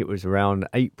think it was around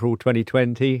April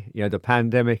 2020, the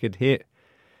pandemic had hit,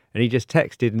 and he just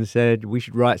texted and said, we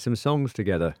should write some songs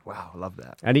together. Wow, I love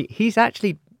that. And he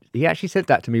actually said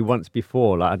that to me once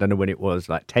before, like I don't know when it was,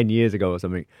 like 10 years ago or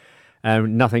something,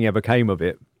 and nothing ever came of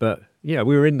it. But, we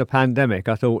were in the pandemic.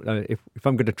 I thought, if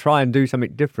I'm going to try and do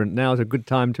something different, now's a good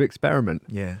time to experiment.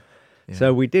 Yeah.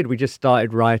 So we did. We just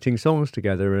started writing songs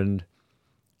together, and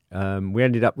we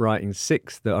ended up writing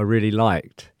 6 that I really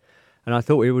liked, and I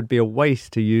thought it would be a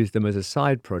waste to use them as a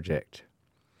side project.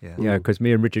 Yeah. Because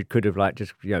me and Richard could have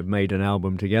just made an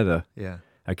album together. Yeah.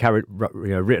 I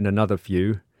written another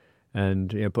few,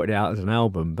 and put it out as an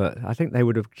album, but I think they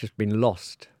would have just been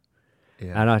lost.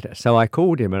 Yeah. And so I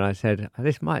called him and I said,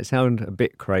 this might sound a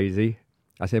bit crazy.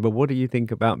 I said, well, what do you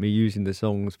think about me using the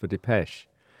songs for Depeche?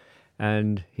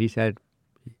 And he said,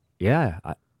 yeah,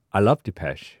 I love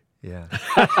Depeche. Yeah.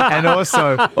 And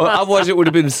also... Well, otherwise it would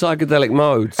have been psychedelic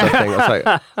modes, I think.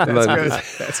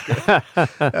 That's good.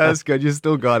 That's good. You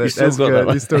still got it. You still That's got good.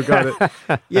 that. You still got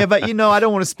it. Yeah, but I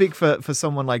don't want to speak for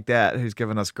someone like that who's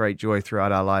given us great joy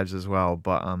throughout our lives as well.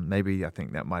 But maybe I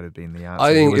think that might have been the answer.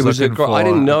 I think it was looking for- I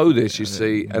didn't know this, you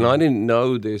see, and I didn't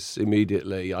know this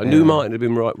immediately. I knew Martin had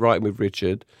been writing with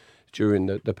Richard during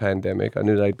the pandemic. I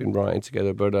knew they'd been writing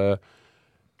together, but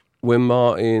when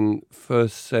Martin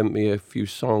first sent me a few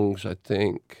songs, I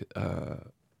think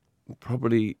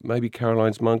maybe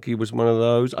Caroline's Monkey was one of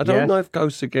those. I don't know if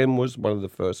Ghosts Again was one of the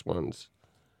first ones.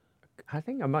 I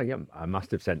think I must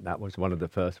have sent that was one of the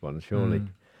first ones, surely.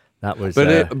 That was...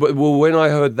 But when I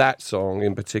heard that song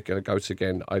in particular, Ghosts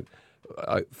Again, I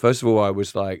first of all, I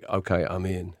was like, okay, I'm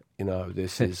in.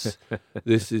 This is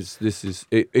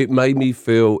it made me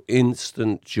feel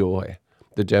instant joy,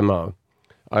 the demo.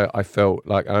 I felt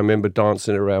like I remember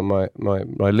dancing around my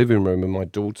living room and my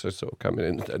daughter sort of coming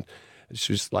in and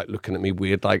she was like looking at me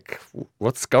weird, like,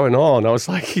 what's going on? I was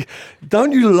like,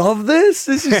 don't you love this?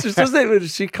 This is just, doesn't it?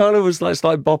 She kind of was like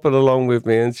bopping along with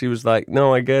me and she was like,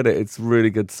 no, I get it. It's a really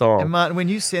good song. And Martin, when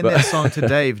you send that song to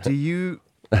Dave, do you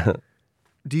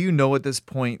know at this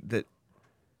point that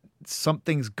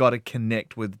something's got to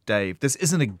connect with Dave? This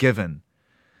isn't a given.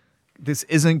 This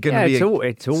isn't going to be.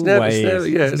 It's always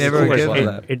never a given.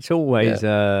 Like it's always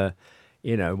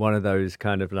one of those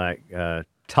kind of like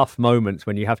tough moments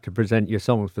when you have to present your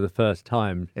songs for the first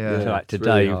time. Like to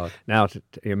really Dave. hard. Now,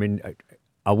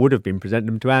 I would have been presenting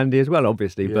them to Andy as well,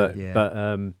 obviously, but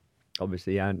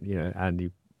obviously,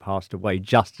 Andy passed away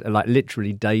just like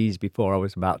literally days before I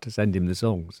was about to send him the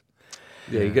songs.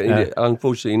 Yeah,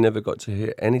 unfortunately, he never got to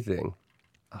hear anything.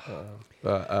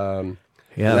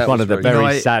 Yeah, And that's that one was of the very-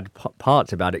 very sad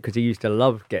parts about it, because he used to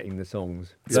love getting the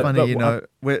songs. It's funny,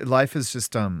 life is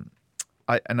just, and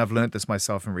I've learned this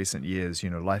myself in recent years,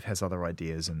 life has other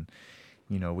ideas, and,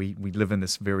 we live in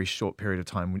this very short period of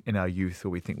time in our youth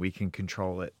where we think we can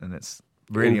control it, and it's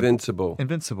really invincible.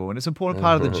 And it's an important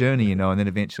part of the journey, and then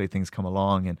eventually things come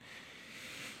along, and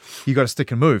you got to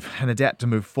stick and move and adapt to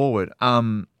move forward.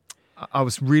 I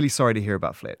was really sorry to hear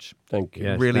about Fletch. Thank you.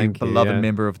 Yes, Really thank you, beloved yeah.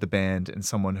 member of the band, and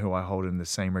someone who I hold in the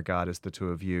same regard as the two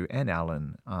of you and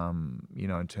Alan,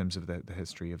 in terms of the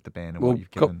history of the band and what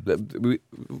you've given.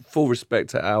 Full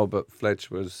respect to Al, but Fletch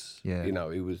was, Yeah.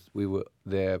 we were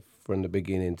there from the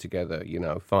beginning together,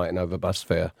 fighting over bus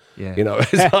fare. Yeah.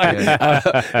 It's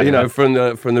like, from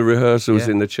the rehearsals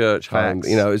Yeah. in the church home,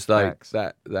 Facts. it's like Facts.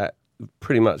 that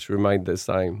pretty much remained the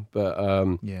same. But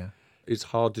Yeah. it's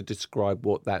hard to describe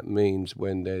what that means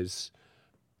when there's,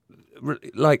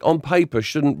 like, on paper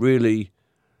shouldn't really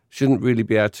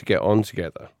be able to get on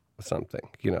together or something,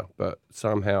 but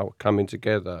somehow coming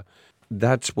together,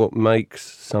 that's what makes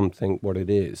something what it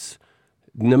is.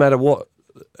 No matter what,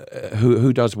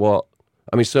 who does what.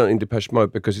 I mean, certainly in Depeche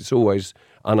Mode, because it's always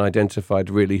unidentified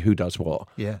really who does what,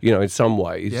 Yeah. in some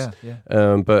ways. Yeah.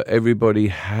 But everybody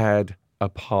had a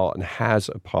part and has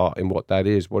a part in what that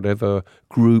is, whatever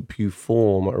group you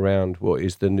form around what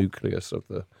is the nucleus of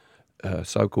the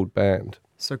so-called band.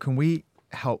 So can we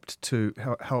help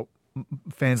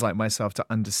fans like myself to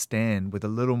understand with a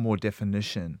little more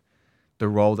definition the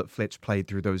role that Fletch played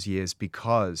through those years?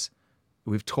 Because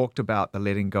we've talked about the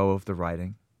letting go of the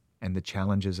writing and the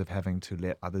challenges of having to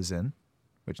let others in,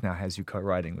 which now has you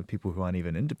co-writing with people who aren't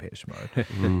even in Depeche Mode.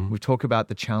 We've talked about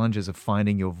the challenges of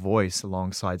finding your voice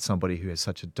alongside somebody who has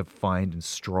such a defined and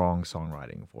strong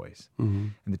songwriting voice.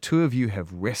 And the two of you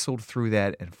have wrestled through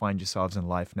that and find yourselves in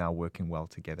life now working well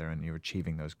together, and you're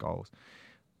achieving those goals.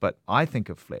 But I think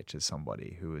of Fletch as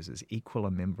somebody who is as equal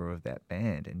a member of that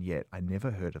band, and yet I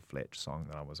never heard a Fletch song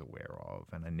that I was aware of,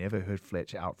 and I never heard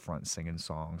Fletch out front singing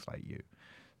songs like you.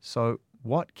 So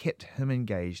what kept him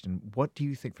engaged, and what do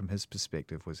you think from his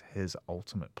perspective was his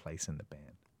ultimate place in the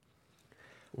band?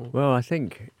 Well, I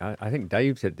think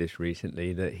Dave said this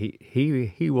recently, that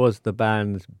he was the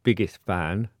band's biggest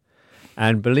fan,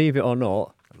 and believe it or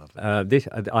not,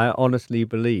 I honestly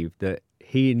believe that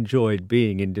he enjoyed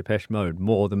being in Depeche Mode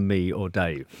more than me or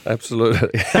Dave. Absolutely.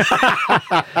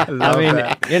 I mean,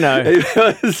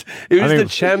 he was the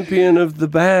champion of the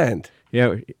band.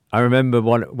 Yeah, I remember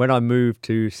when I moved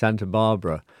to Santa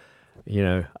Barbara,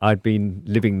 I'd been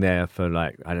living there for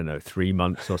 3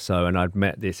 months or so, and I'd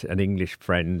met an English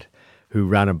friend who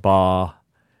ran a bar,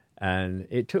 and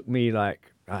it took me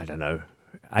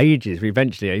ages.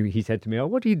 Eventually, he said to me, "Oh,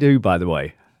 what do you do, by the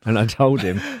way?" And I told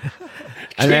him.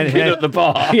 And Drinking at the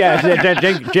bar. Yeah, How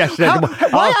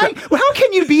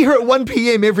can you be here at 1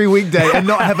 p.m. every weekday and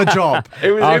not have a job?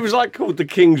 It was like called the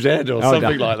King's Head or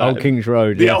something like that. Old King's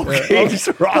Road. The yeah. old King's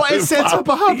Road. What, in Santa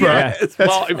Barbara? Yes,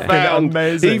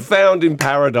 Martin he found in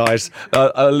Paradise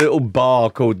a little bar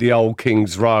called the Old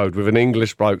King's Road with an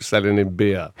English bloke selling him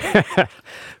beer.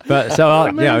 But so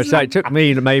it took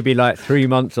me maybe 3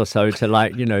 months or so to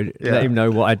let him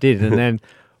know what I did, and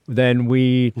then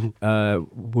we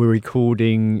were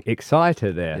recording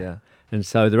Exciter there. Yeah. And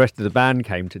so the rest of the band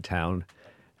came to town,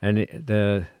 and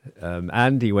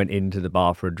Andy went into the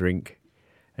bar for a drink,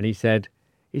 and he said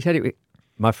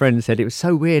my friend said it was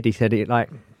so weird. He said it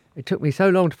took me so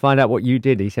long to find out what you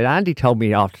did. He said, Andy told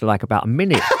me after about a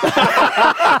minute.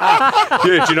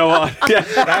 Dude, you know what?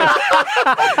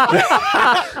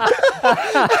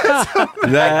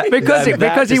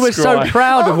 Because he was so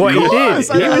proud of what he did.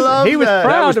 He was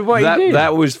proud of what he did.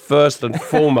 That was first and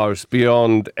foremost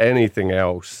beyond anything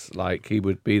else. Like, he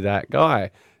would be that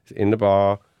guy in the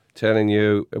bar telling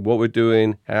you what we're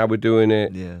doing, how we're doing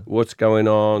it, what's going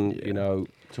on,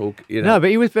 talk. No, but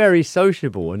he was very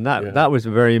sociable, and that was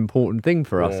a very important thing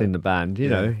for us in the band.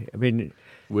 I mean,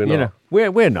 we're not.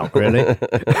 We're not really.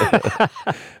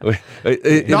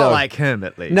 Not like him,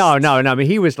 at least. No. I mean,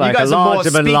 he was you guys a are more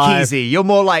larger than life. speakeasy. You're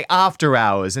more like after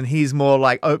hours, and he's more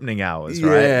like opening hours,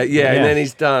 right? Yeah. And then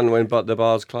he's done when the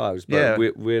bar's closed. But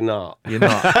we're not. You're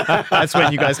not. That's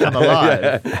when you guys come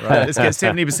alive. Right? Let's get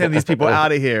 70% of these people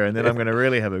out of here, and then I'm going to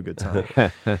really have a good time.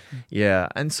 Yeah.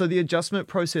 And so the adjustment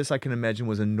process, I can imagine,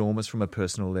 was enormous from a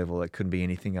personal level. It couldn't be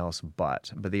anything else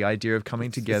but the idea of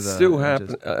coming together. It's still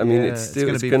happening. I mean, it's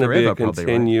going to be a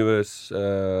continuous.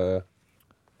 I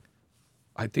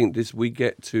think we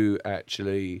get to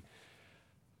actually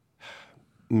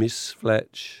miss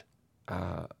Fletch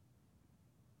and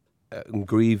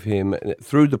grieve him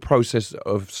through the process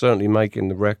of certainly making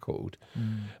the record,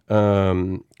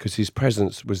 because his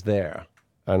presence was there.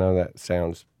 I know that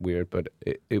sounds weird, but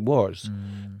it was.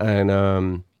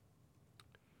 And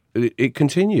it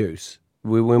continues.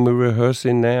 When we're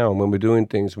rehearsing now and when we're doing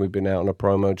things, we've been out on a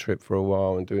promo trip for a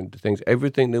while and doing things,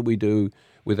 everything that we do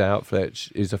without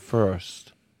Fletch is a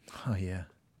first. Oh, yeah.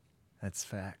 That's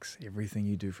facts. Everything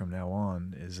you do from now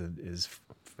on is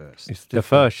first. The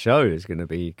first show is going to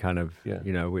be kind of, Yeah.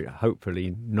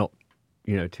 hopefully not,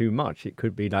 too much. It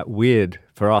could be like weird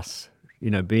for us,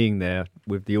 being there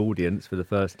with the audience for the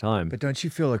first time. But don't you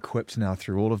feel equipped now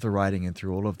through all of the writing and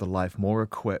through all of the life, more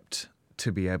equipped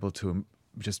to be able to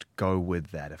just go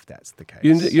with that if that's the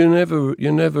case? You're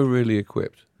never really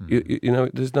equipped.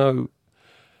 There's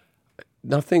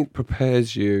nothing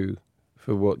prepares you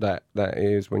for what that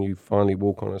is when you finally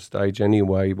walk on a stage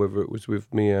anyway, whether it was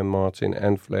with me and Martin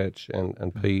and Fletch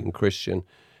and Pete and Christian,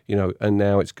 and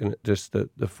now it's gonna just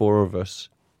the four of us.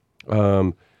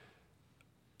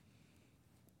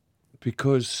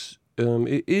 Because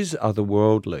it is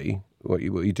otherworldly what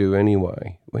you do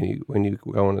anyway when you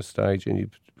go on a stage and you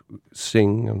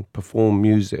sing and perform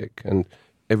music and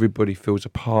everybody feels a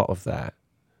part of that.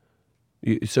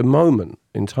 It's a moment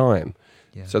in time.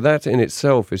 Yeah. So that in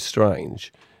itself is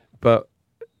strange, but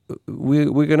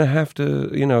we're going to have to,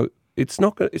 it's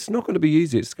not going to be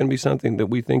easy. It's going to be something that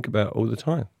we think about all the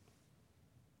time.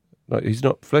 Like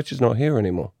Fletcher's not here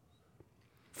anymore.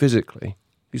 Physically,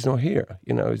 he's not here.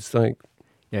 It's like,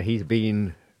 yeah, he's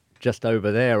been just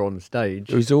over there on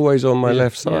stage. he's always on my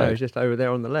left side. Yeah, he's just over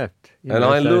there on the left. And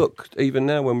I look, even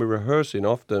now when we're rehearsing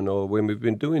often or when we've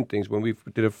been doing things, when we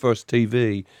did a first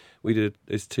TV, we did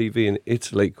this TV in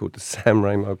Italy called the San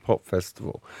Remo Pop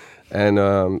Festival,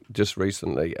 and just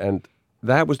recently. And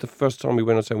that was the first time we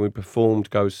went on stage and we performed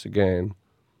Ghosts Again.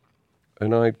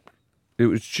 And it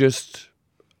was just,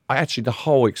 the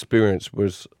whole experience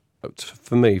was,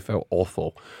 for me, felt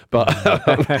awful. But,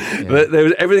 but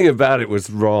everything about it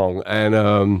was wrong. And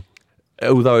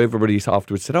although everybody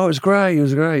afterwards said, "Oh, it was great,"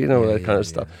 that kind of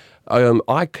stuff.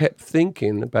 I kept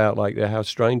thinking about how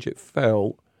strange it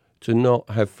felt to not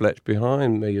have Fletch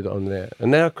behind me on there. And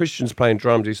now Christian's playing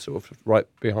drums. He's sort of right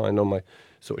behind on my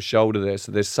sort of shoulder there.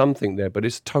 So there's something there, but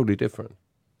it's totally different.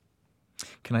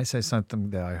 Can I say something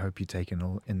that I hope you take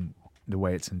in the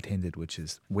way it's intended, which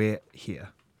is we're here.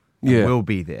 Yeah. We'll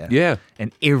be there. Yeah.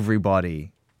 And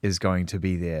everybody is going to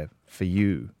be there for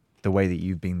you the way that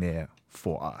you've been there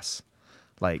for us.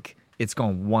 Like, it's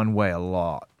gone one way a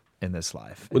lot in this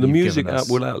life. Well, the music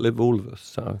will outlive all of us.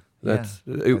 So that's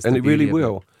and it really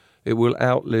will. It will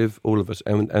outlive all of us.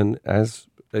 And as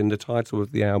in the title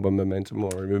of the album, Memento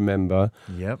Mori, remember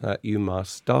that you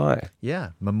must die. Yeah,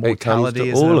 mortality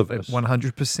is all of us.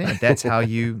 100%. That's how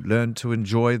you learn to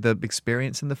enjoy the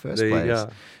experience in the first place.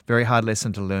 Go. Very hard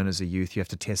lesson to learn as a youth. You have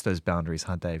to test those boundaries,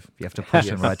 huh, Dave? You have to push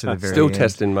them right to the very Still end.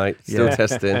 testing, mate. Still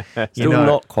testing. Still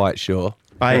not quite sure.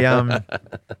 I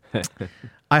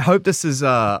hope this is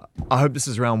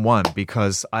round one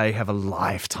because I have a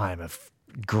lifetime of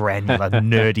granular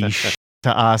nerdy shit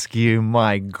to ask you.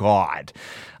 My God.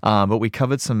 But we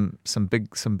covered some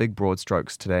big broad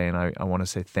strokes today, and I want to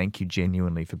say thank you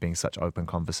genuinely for being such open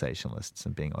conversationalists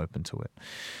and being open to it.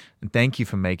 And thank you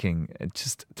for making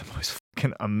just the most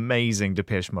fucking amazing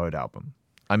Depeche Mode album.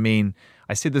 I mean,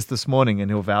 I said this morning,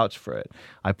 and he'll vouch for it.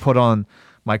 I put on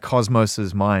my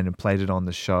Cosmos' Mind and played it on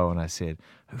the show, and I said,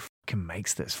 who fucking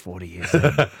makes this 40 years in?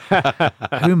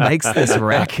 Who makes this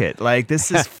racket? Like,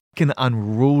 this is fucking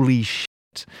unruly shit.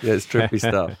 Yeah, it's trippy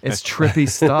stuff. It's trippy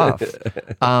stuff.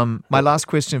 My last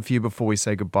question for you before we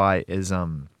say goodbye is,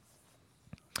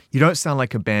 you don't sound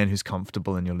like a band who's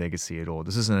comfortable in your legacy at all.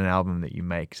 This isn't an album that you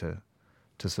make to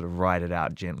sort of write it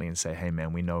out gently and say, hey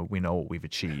man, we know what we've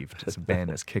achieved. It's a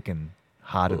band that's kicking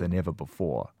harder than ever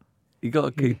before. You got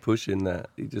to keep pushing that.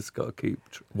 You just got to keep.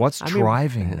 What's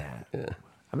driving that? Yeah.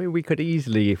 I mean, we could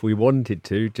easily, if we wanted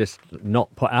to, just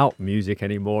not put out music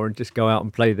anymore and just go out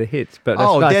and play the hits. But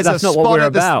that's not what we're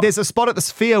about. There's a spot at the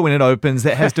Sphere when it opens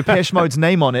that has Depeche Mode's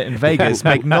name on it in Vegas.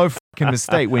 Make no fucking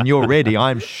mistake. When you're ready,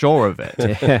 I'm sure of it.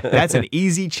 That's an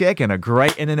easy check and a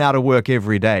great in and out of work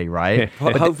every day, right?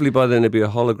 Hopefully by then there'll be a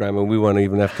hologram and we won't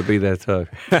even have to be there too.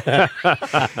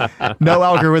 No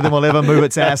algorithm will ever move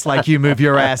its ass like you move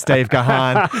your ass, Dave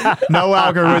Gahan. No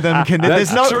algorithm can.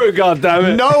 That's true,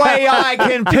 goddammit. No AI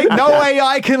can pick. No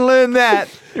AI can learn that.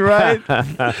 Right?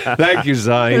 Thank you,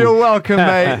 Zane. You're welcome,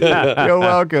 mate. You're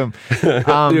welcome.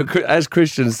 As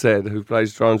Christian said, who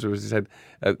plays drums with us, he said,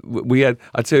 I'll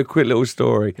tell you a quick little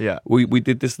story. Yeah. We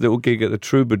did this little gig at the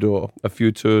Troubadour a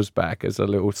few tours back as a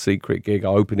little secret gig,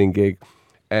 opening gig.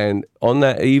 And on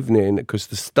that evening, because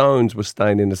the Stones were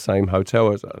staying in the same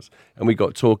hotel as us, and we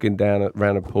got talking down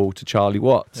around a pool to Charlie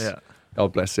Watts. Yeah.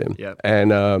 God bless him. Yep.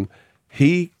 And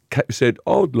he said,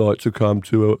 "I'd like to come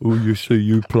to see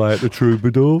you play at the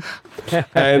Troubadour."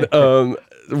 And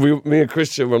me and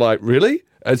Christian were like, "Really?"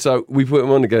 And so we put him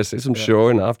on the guest list, and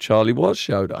sure enough, Charlie Watts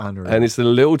showed up. Unreal. And it's a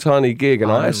little tiny gig,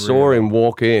 and I saw him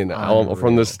walk in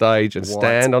from the stage and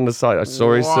stand on the side. I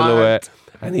saw his silhouette,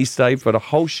 and he stayed for the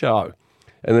whole show.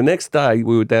 And the next day,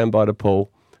 we were down by the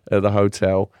pool at the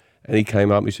hotel, and he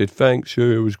came up and he said, "Thanks,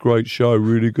 it was a great show,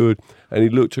 really good." And he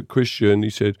looked at Christian,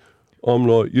 he said, "I'm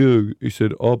like you." He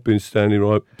said, "I've been standing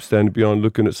behind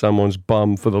looking at someone's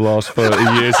bum for the last 30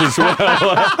 years as well."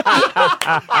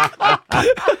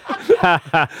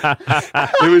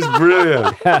 It was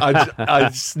brilliant. I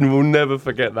just will never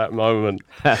forget that moment.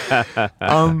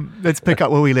 Let's pick up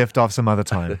where we left off some other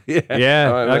time. Yeah.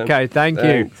 All right, Okay. Thank you.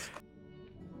 Thanks.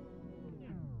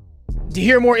 To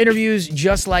hear more interviews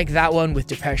just like that one with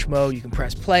Depeche Mode, you can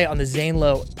press play on the Zane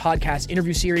Lowe podcast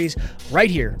interview series right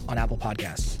here on Apple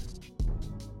Podcasts.